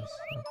class.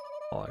 That's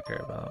all I care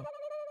about.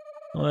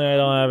 Only I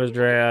don't have is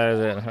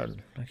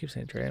Draenei. I keep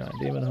saying Draenei.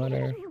 Demon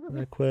Hunter.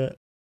 I quit.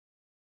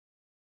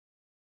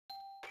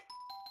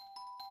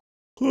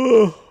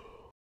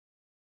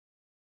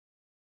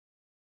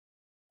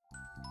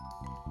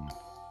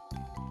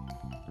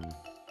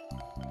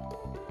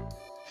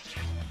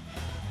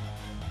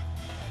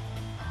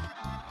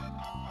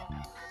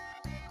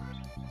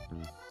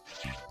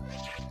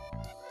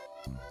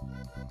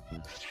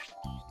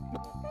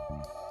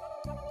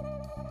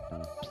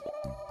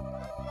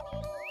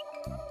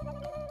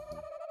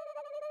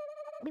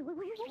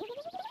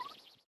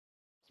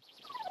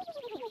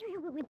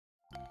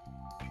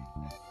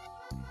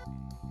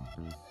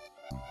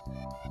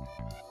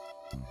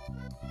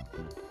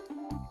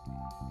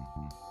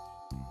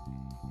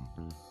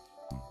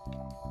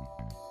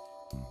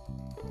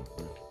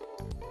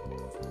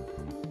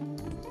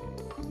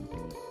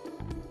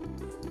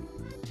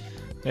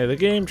 Yeah, the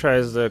game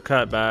tries to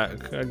cut back,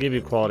 give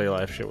you quality of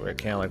life shit where it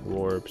can't like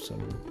warps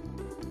and,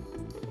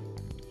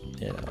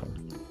 you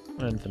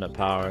know, infinite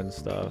power and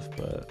stuff,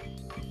 but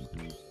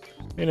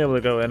being able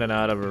to go in and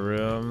out of a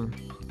room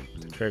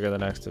to trigger the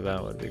next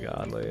event would be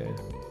godly,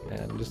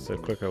 and just a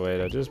quicker way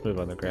to just move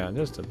on the ground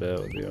just a bit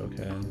would be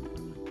okay.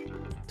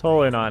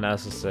 Totally not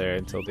necessary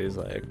until these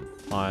like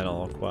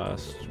final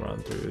quests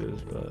run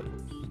throughs, but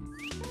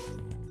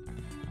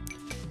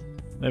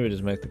maybe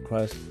just make the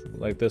quest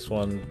like this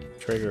one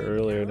trigger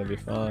earlier and it'd be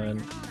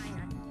fine.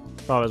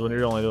 Problem is when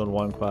you're only doing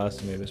one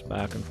quest and you're just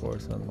back and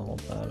forth and the whole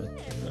time it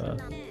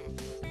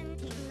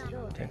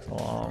takes a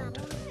long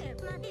time.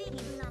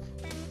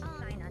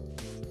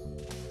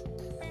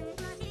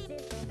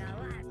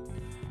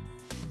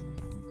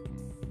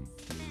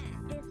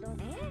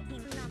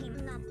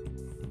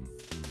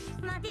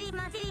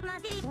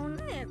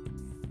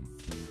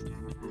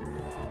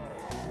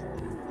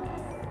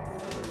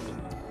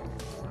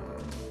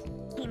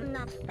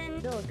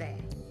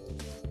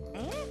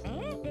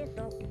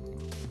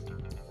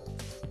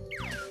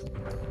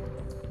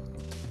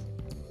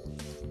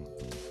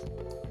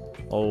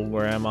 Old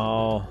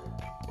grandma.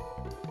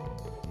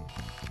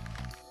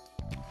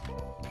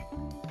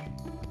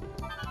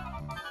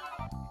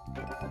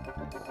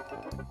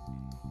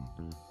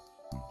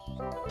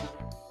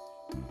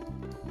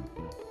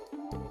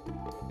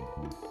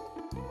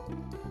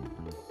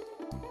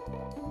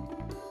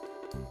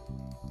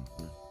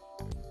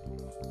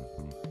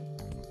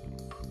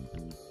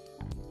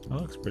 That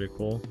looks pretty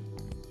cool.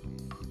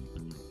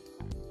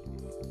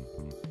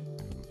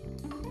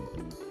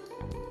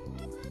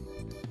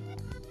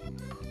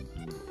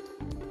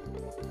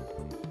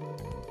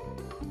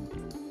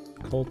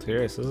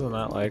 Colterius, isn't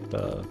that like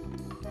the...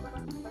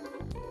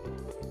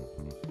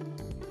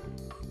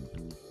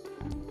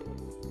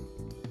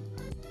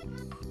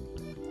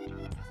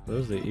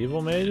 Those the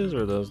evil mages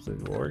or those the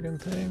organ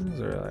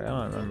things? Or like, I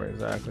don't remember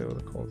exactly what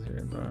the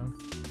Colterians are.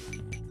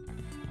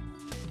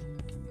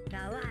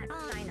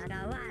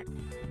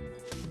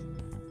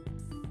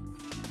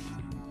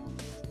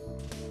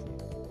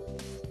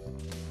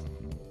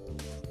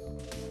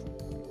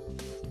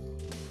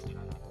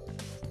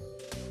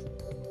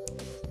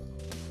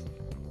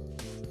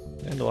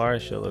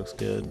 Andalari shit looks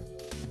good.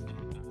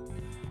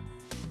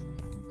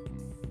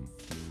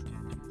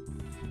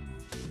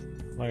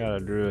 If I got a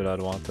druid,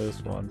 I'd want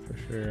this one for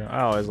sure.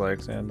 I always like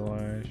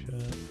Andalari shit.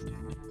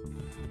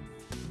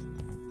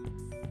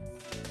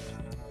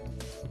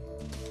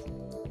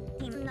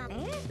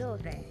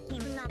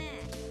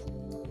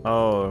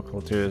 Oh,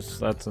 Colterius,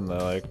 that's in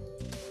the like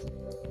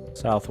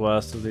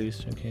southwest of the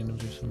Eastern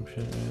Kingdoms or some shit,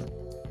 right?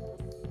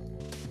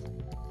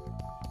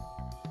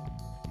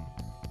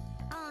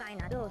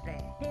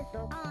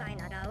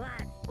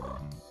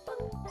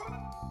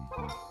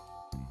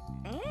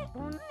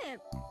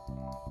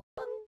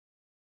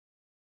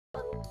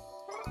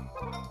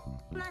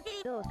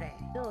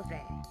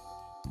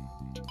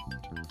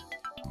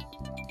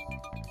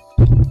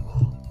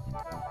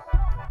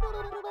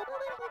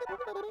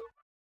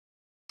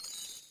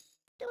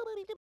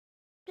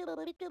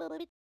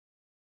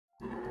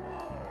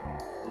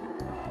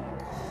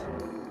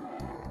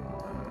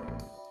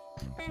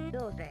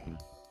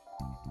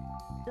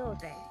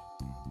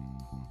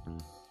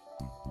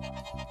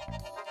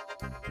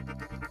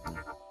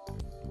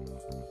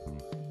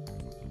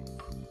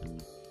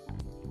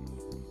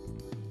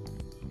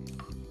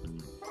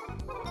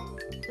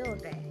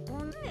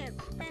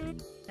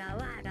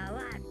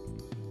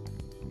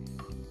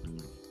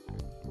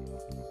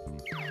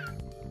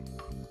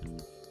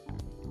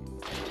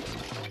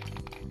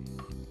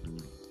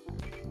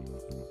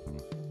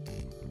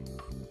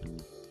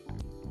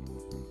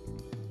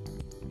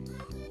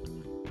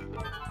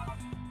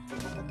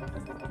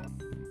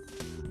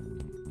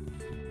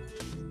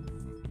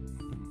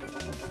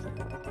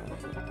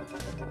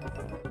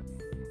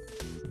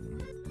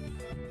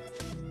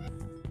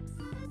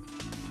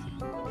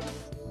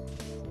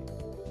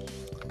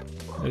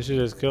 They should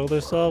just kill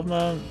themselves,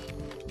 man.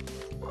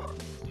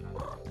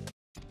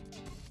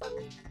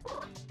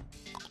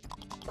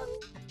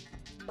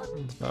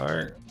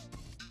 Start.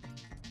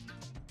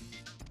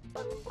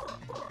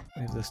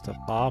 Leave this to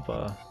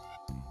Papa.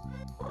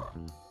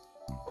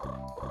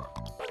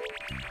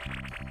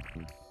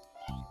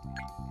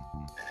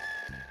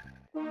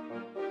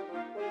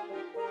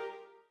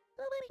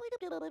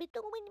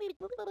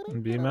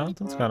 B mount?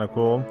 That's kind of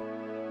cool.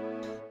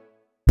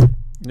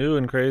 New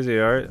and crazy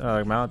art,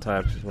 like mount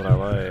types is what I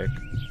like.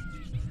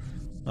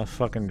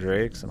 Fucking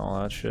Drakes and all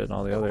that shit and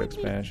all the other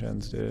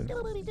expansions, dude.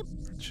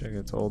 Shit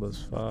gets old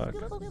as fuck.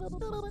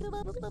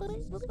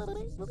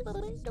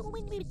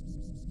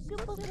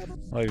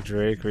 Like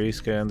Drake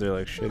reskins or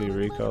like shitty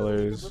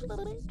recolors.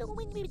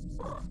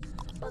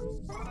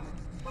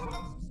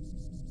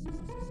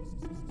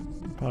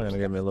 Probably gonna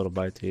get me a little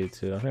bite to eat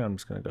too. I think I'm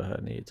just gonna go ahead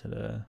and eat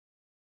today.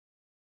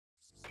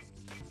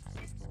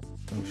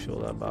 Let me fuel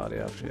that body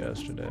after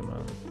yesterday,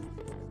 man.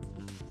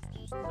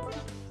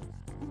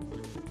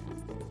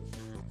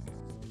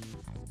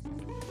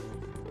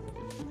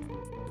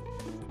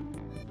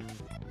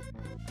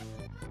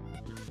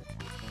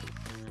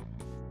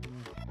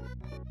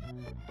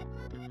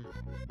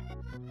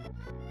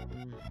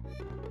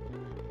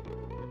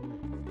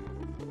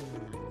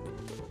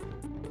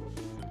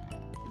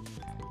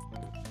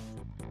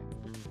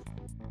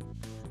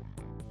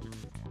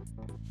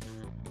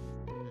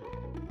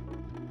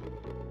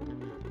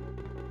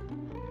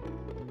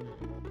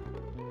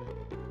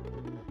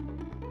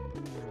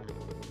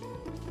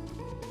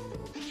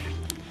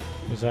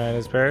 Design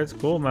his parrots?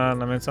 Cool,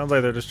 man. I mean, it sounds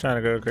like they're just trying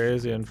to go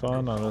crazy and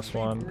fun on this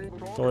one.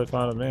 Totally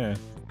fine with me.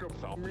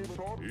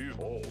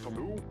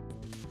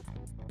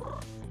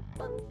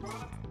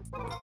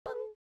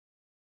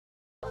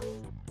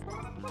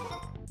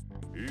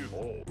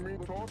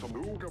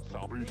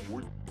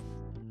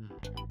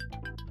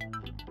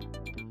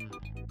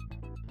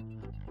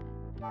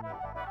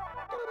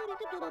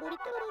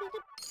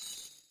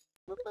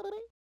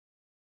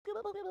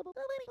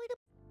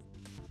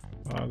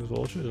 Wow, these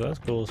vultures, that's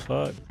cool as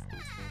fuck.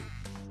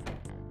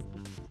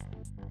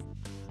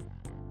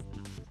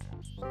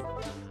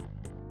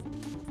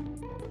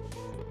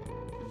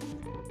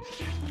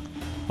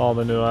 All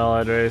the new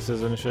allied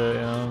races and shit,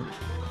 you know.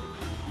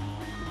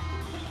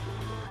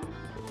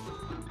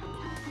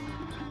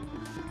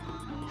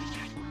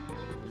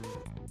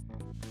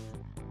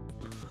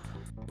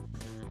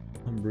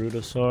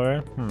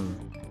 Brutosaur,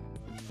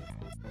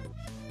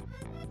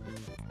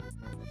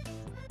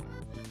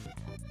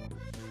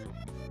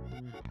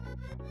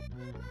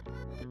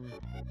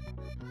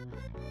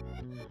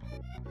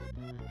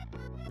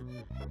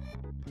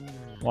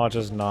 Watch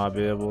us not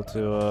be able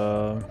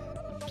to,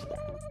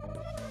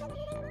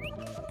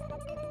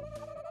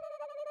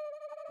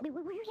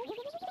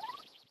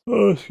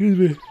 Oh, excuse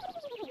me.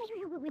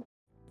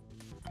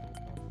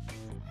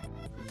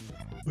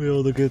 Be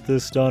able to get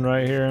this done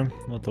right here.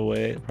 With the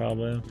wait,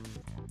 probably.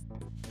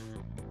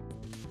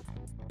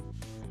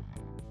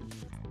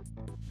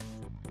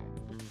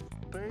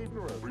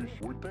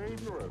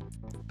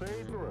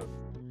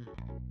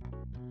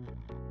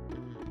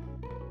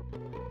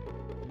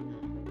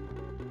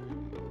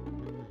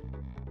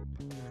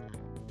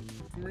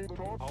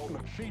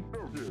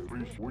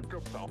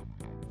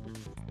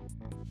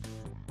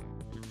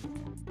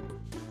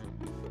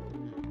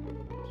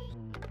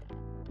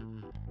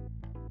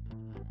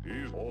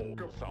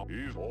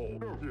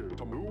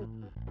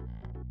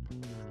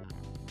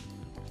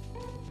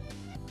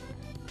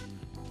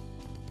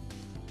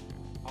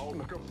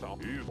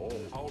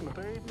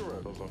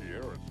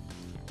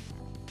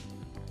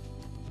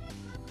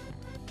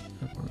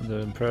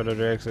 Doing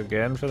Proto-Drakes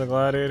again for the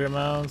gladiator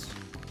mounts?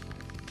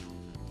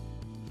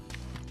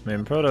 I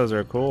mean, Protos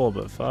are cool,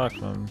 but fuck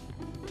them.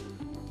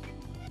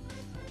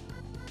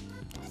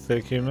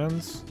 Thick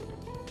humans?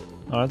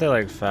 Aren't they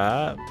like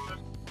fat?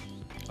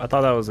 I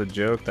thought that was a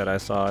joke that I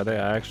saw. Are they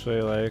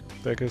actually like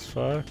thick as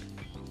fuck?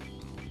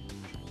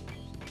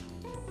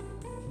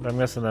 I'm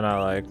guessing they're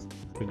not like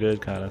the good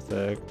kind of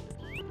thick.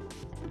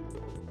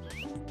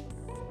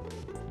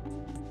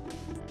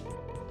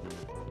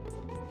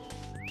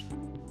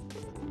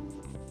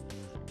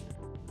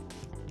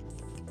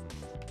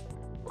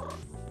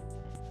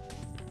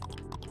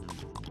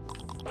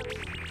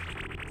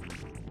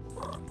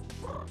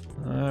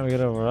 We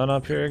gotta run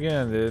up here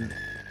again, dude.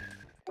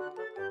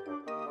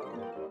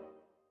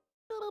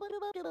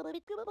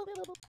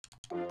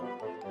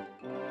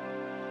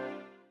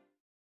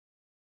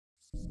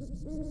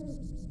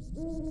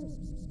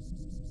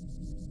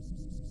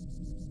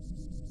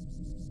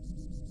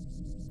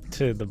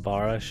 Dude, the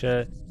Bara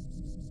shit.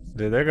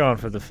 Dude, they're going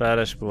for the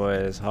fetish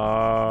boys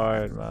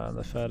hard, man.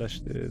 The fetish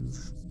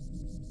dudes.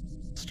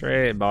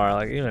 Straight bar,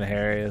 like even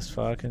hairy as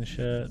fucking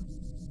shit.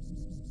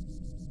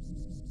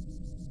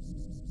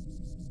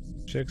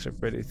 Chicks are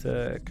pretty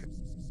thick.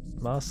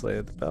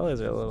 Mostly, the bellies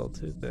are a little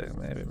too thick,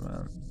 maybe,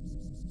 man.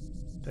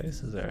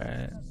 Face is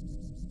alright.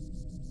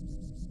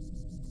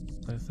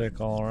 They're thick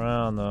all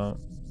around, though.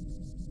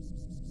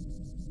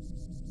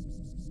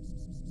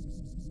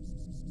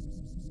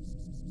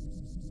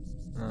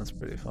 That's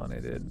pretty funny,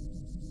 dude.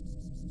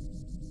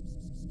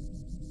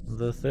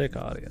 The thick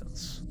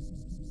audience.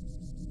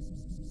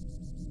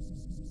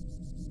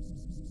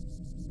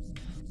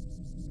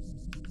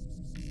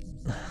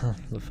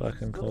 The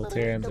fucking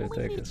Colterians are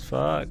thick as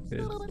fuck, dude.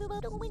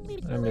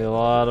 There'll be a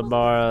lot of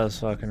Baras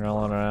fucking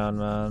rolling around,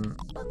 man.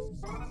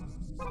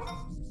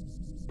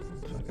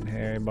 Fucking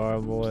hairy bar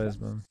boys,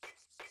 man.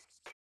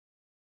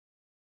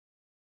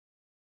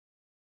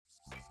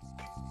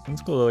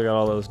 It's cool that we got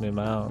all those new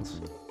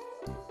mounts.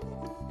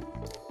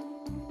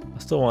 I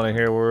still want to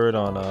hear word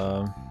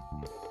on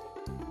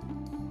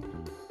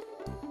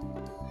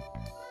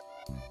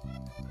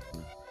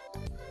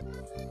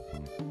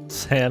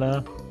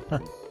Santa.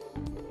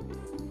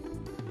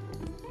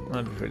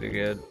 That'd be pretty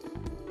good.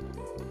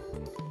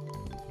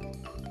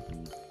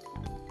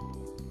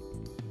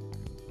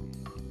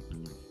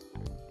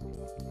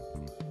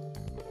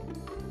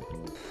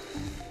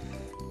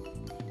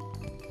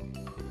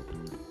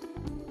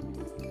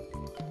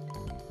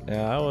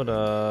 Yeah, I would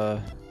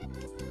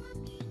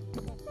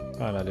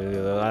try not to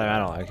do that. I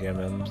don't like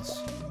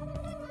humans.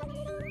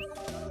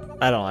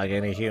 I don't like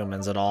any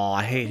humans at all.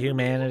 I hate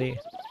humanity.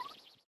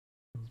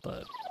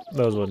 But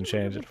those wouldn't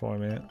change it for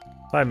me.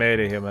 If I made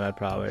a human, I'd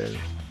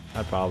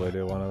probably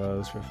do one of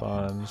those for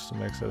fun, just to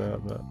mix it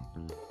up, but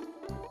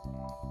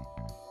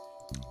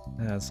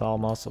yeah, it's all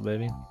muscle,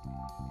 baby.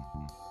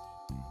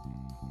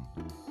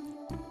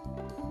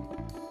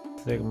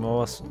 Thick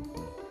muscle.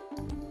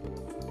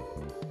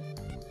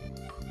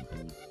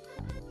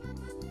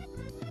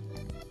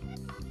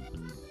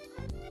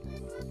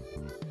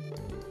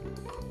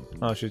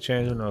 Oh, she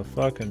changed into a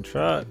fucking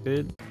truck,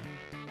 dude.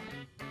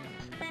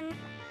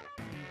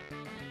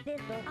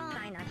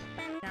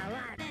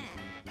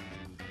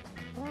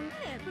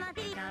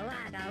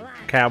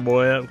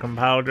 Cowboy up,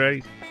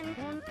 compadre.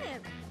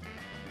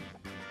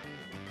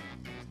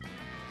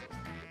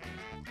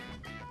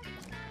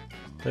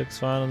 Looks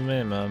fine with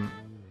me, man.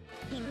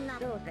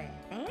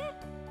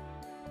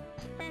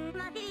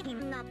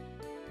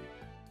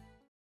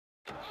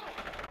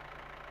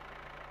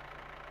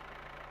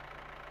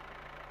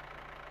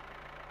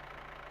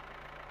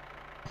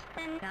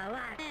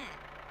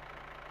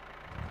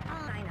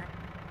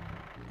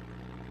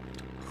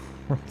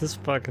 This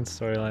fucking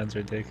storyline's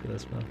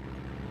ridiculous, man.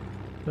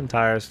 The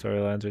entire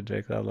storyline's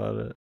ridiculous. I love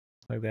it.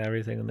 Like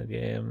everything in the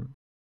game.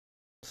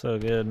 So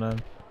good, man.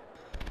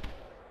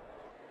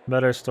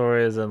 Better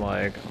stories than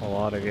like a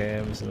lot of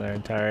games in their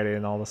entirety,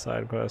 and all the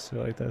side quests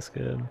are like this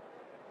good.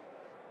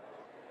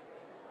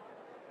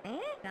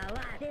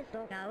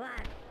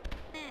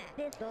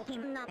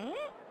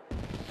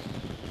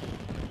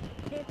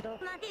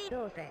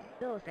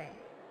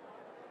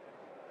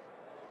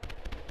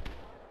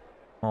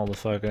 All the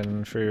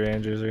fucking free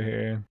rangers are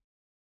here.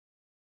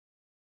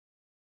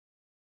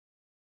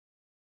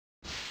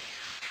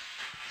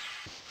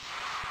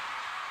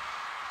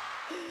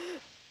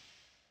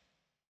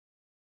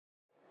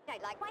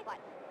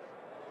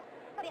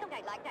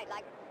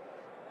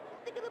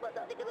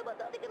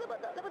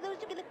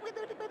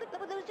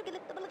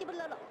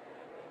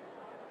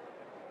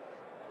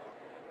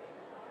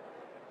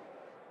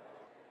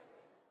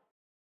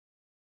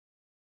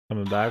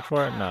 Coming back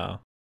for it? No.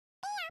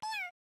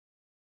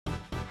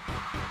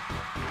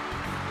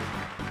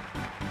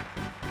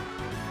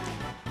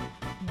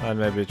 I'd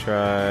maybe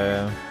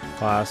try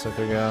Classic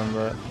again,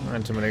 but there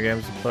aren't too many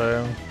games to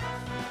play.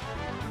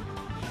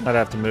 I'd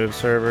have to move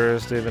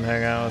servers to even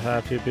hang out with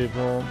half you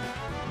people.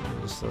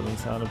 It just doesn't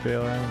sound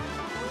appealing.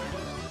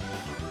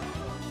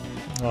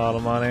 A lot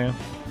of money.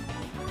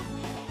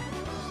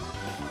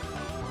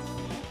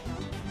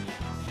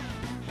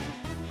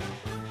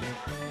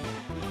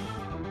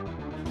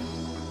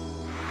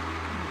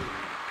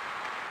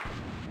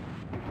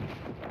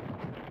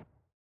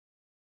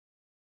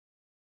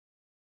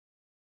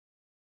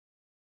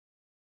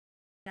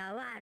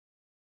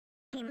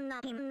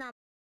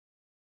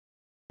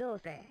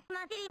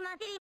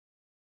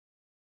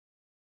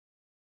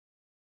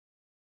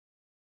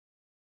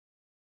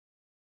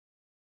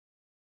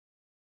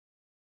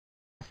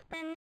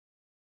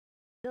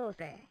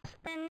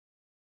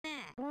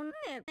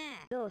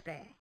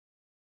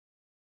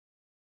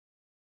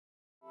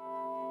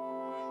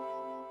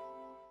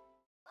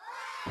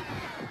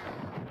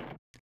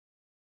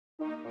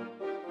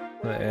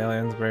 The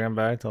aliens bring him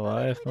back to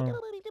life, huh?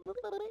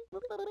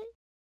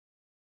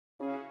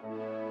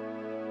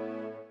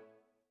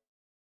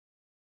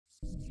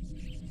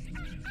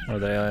 Or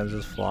the aliens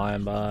just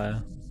flying by.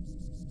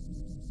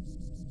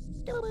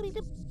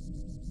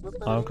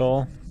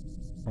 Uncle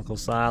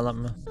Silent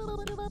Man.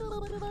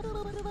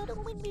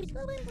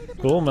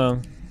 Cool,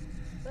 man.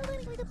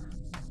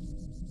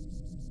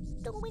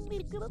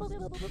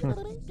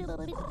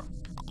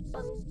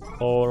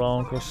 Old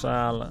Uncle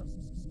Silent.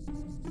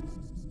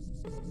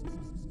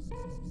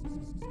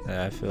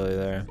 Yeah, I feel you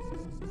there.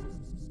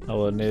 I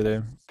wouldn't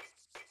either.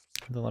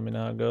 Then let me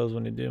know how it goes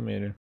when you do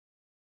meet her.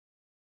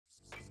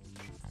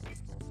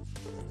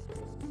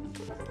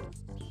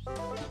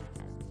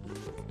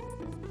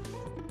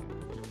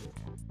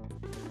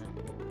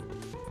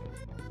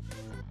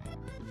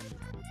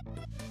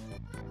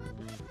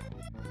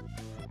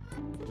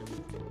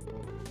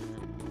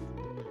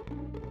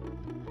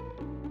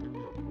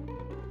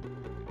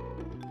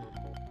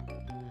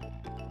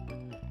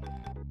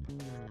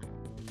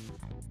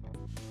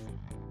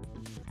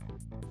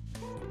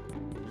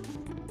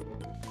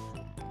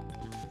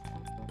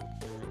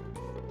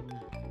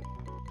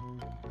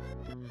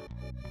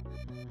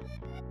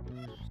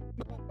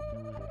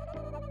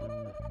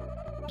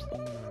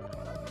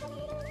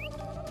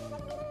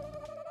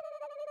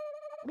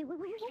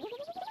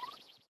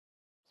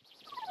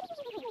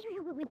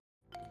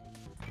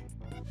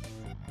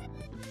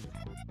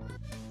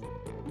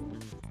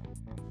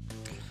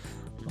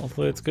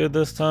 Hopefully it's good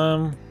this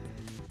time.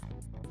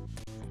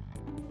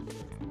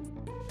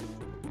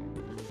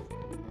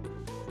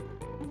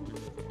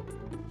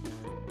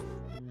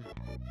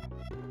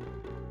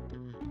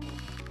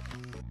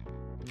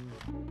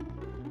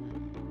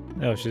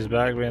 Oh, she's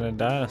back being a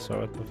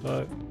dinosaur, what the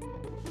fuck?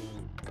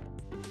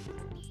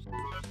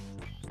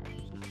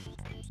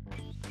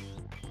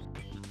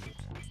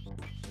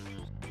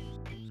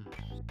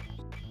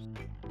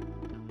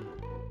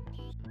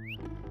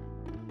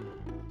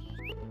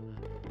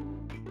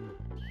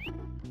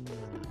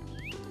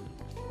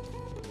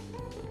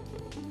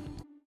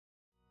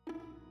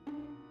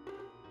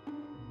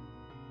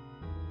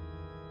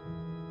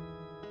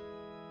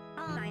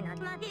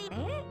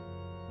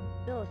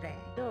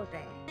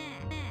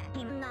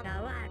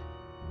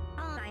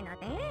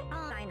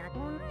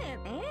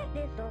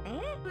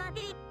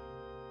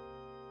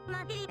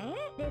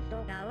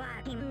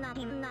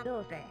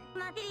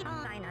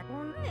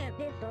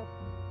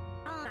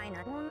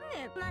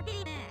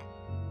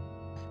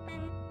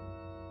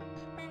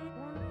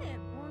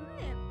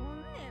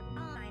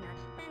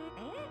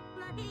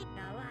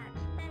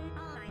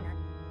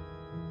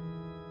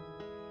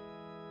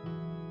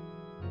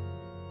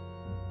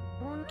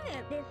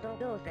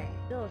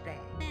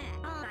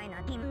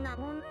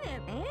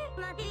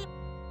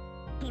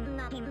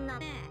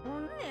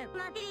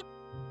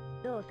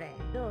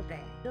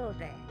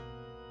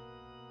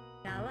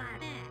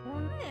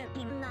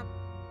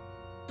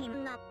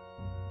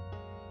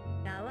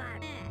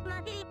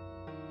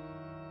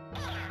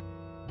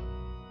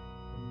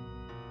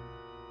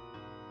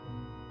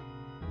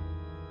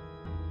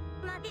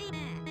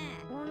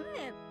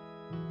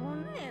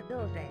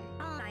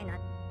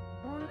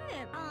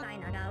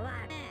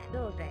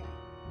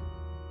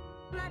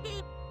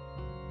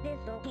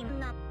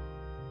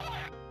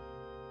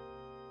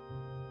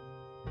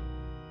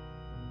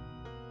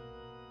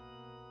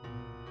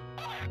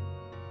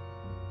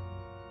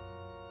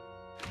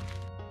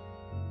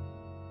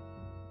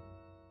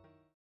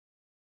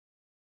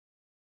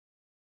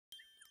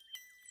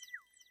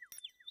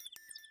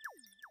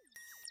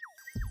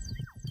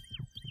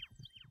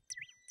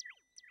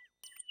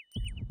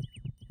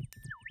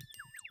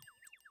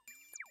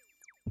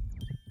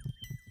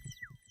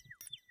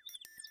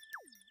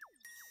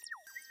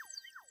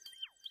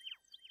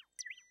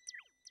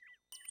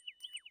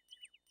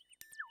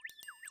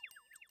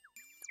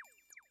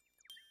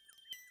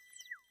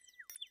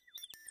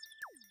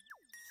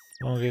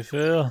 Funky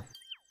Phil.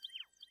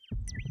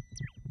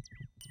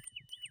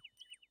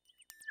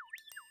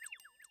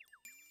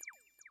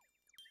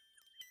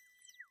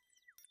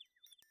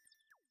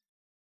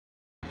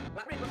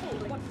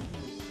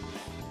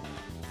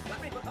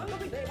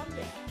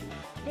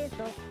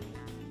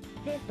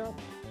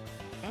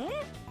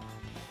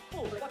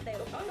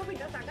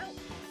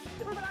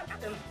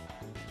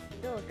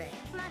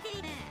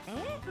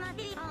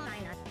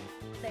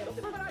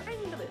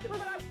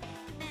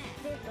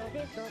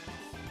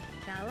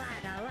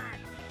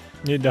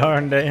 You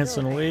darn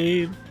dancing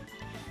weeb.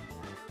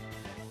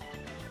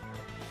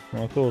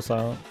 Oh, cool,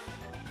 Silent.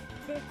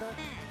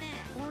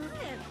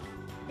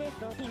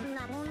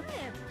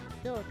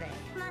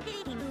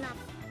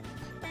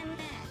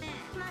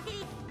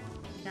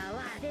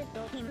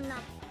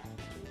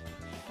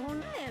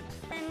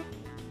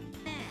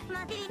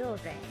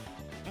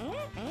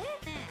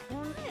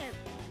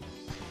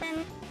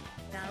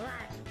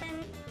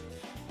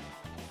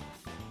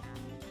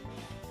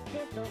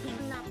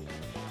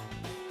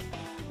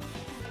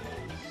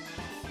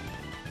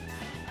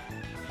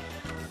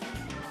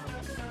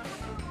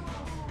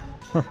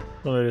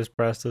 Let me just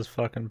press this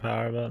fucking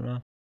power button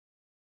now.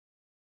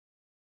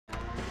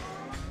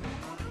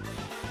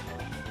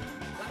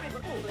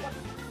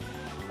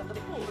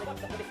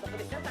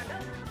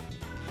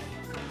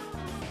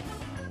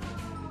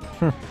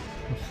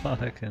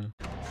 Fucking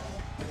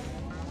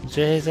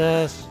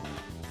Jesus.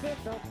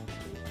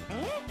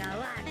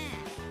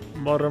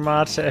 Butter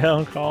my tail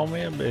and call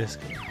me a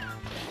biscuit.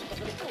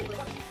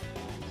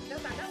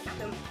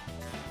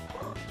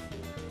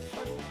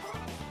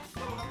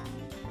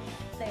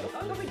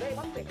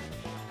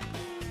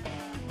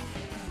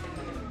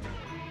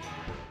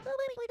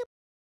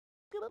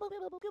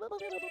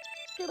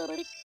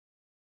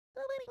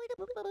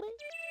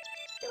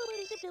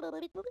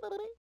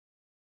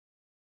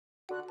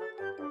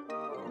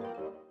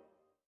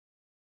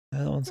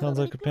 That one sounds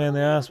like a pain in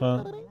the ass,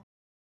 man.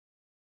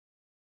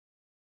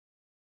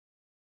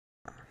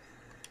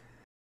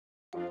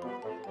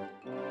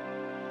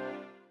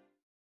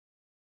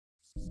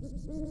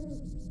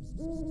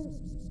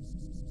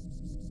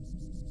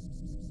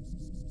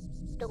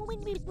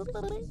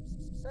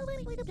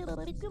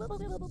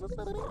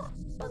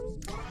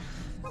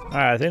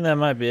 Alright, I think that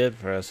might be it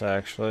for us,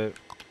 actually.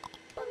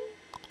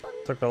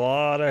 Took a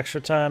lot of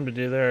extra time to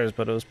do theirs,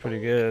 but it was pretty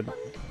good.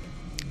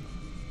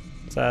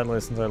 Sadly,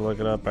 since I looked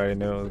it up, I already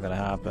knew it was gonna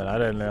happen. I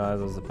didn't realize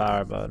it was the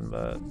power button,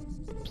 but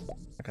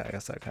Okay, I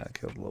guess that kind of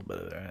killed a little bit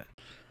of it,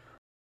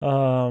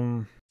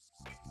 right?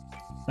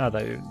 Not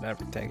that you'd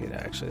never think he'd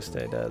actually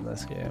stay dead in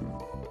this game.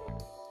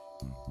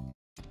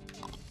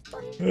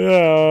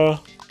 Yeah,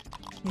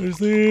 there's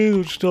these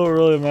which don't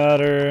really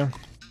matter.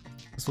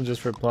 This one's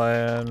just for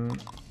playing.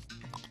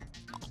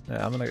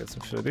 Yeah, I'm gonna get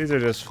some food. These are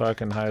just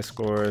fucking high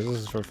scores. This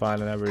is for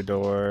finding every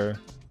door.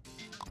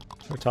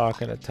 We're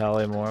talking to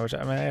Telly more, which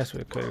I mean, I guess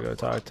we could go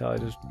talk to Telly,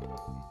 just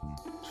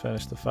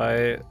finish the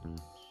fight.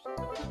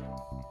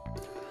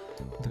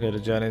 Let's go to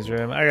Jenny's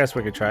room. I guess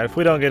we could try it. If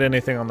we don't get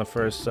anything on the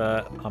first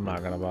set, I'm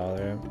not gonna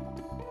bother.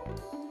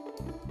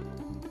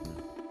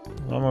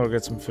 I'm gonna go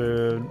get some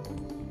food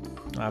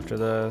after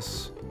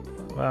this.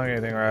 If I don't get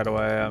anything right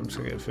away, I'm just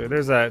gonna get food.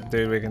 There's that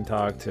dude we can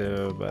talk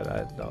to, but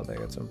I don't think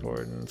it's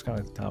important. It's kind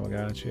of like the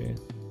Tamagotchi.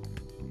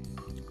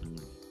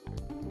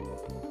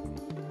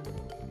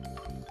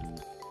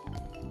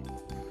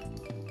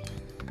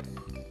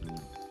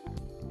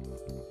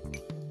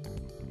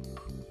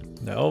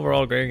 The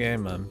overall great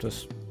game, man.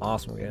 Just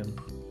awesome game.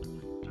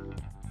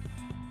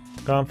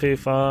 Comfy,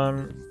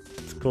 fun.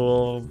 It's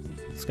cool.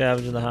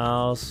 Scavenging the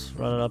house,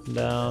 running up and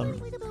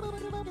down.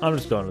 I'm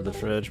just going to the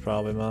fridge,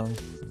 probably, man.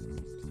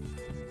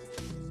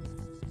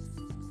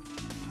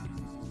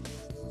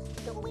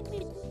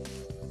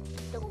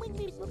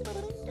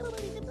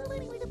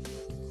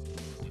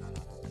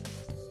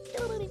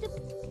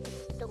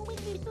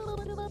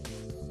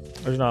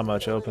 There's not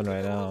much open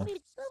right now.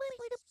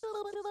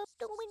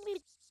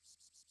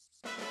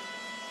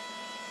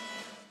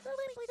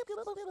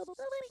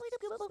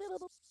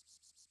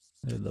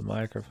 Need the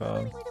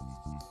microphone.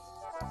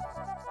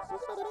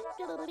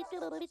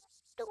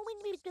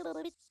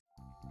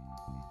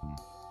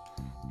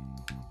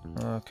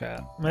 Okay,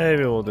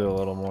 maybe we'll do a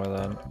little more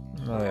then.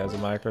 Oh, he has a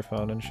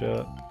microphone and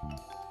shit.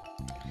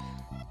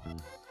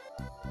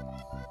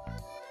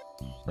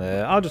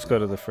 Yeah, I'll just go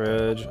to the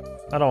fridge.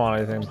 I don't want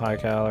anything high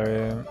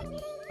calorie.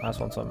 I just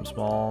want something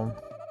small.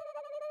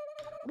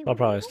 I'll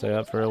probably stay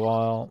up for a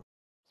while.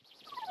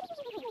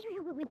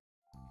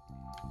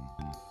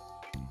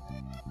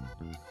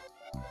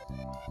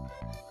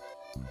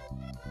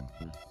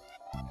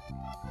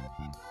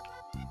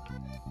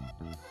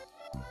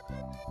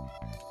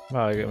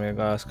 Probably get me a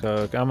glass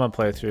Coke. I'm gonna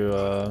play through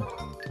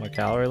my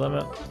calorie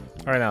limit.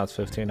 Right now it's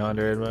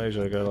 1500, but I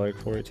usually go to like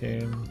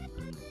 14,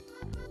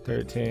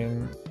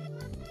 13.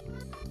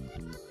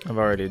 I've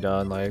already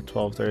done like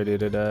 12:30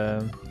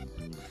 today.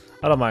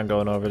 I don't mind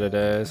going over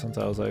today since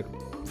I was like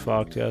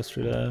fucked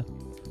yesterday.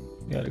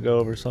 You gotta go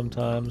over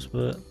sometimes,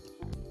 but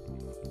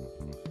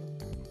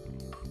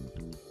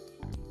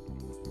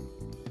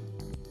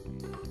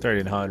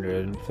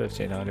 1300,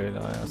 1500,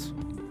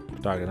 we're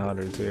talking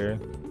hundreds here.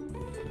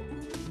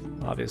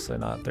 Obviously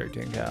not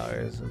 13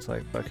 calories. It's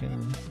like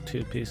fucking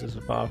 2 pieces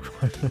of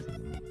popcorn.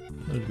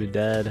 Would be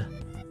dead.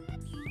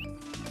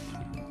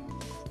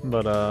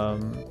 But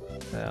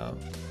yeah.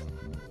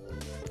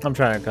 I'm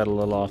trying to cut a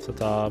little off the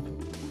top.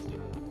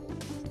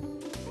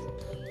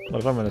 But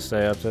if I'm gonna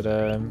stay up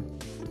today, then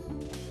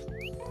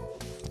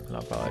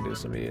I'll probably do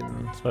some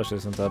eating. Especially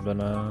since I've been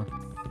had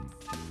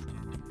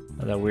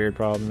that weird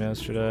problem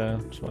yesterday.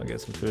 Just want to get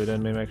some food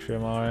in me, make sure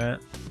I'm alright.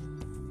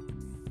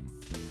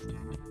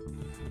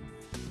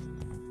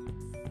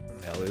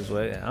 Lose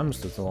weight. Yeah, I'm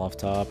just still off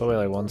top. I weigh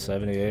like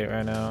 178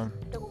 right now.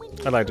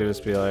 I'd like to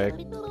just be like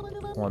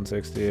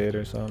 168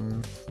 or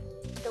something.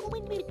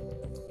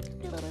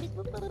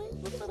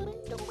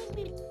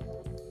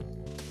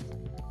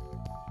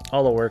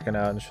 All the working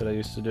out and shit I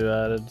used to do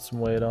added some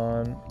weight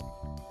on.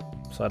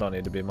 So I don't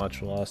need to be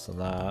much less than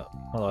that.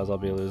 Otherwise I'll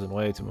be losing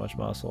way too much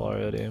muscle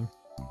already.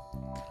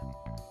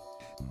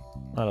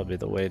 That'll be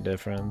the weight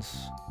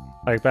difference.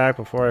 Like back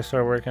before I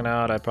started working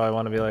out, I'd probably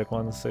want to be like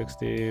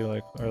 160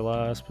 like or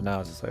less, but now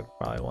it's just like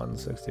probably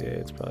 168.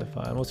 It's probably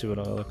fine. We'll see what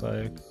it'll look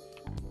like.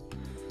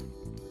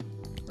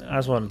 I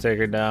just want to take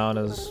her down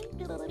as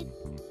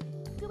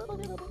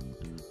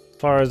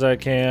far as I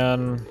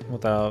can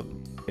without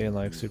being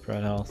like super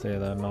unhealthy.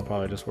 Then I'll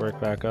probably just work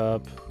back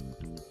up,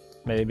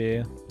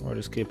 maybe, or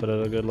just keep it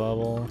at a good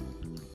level.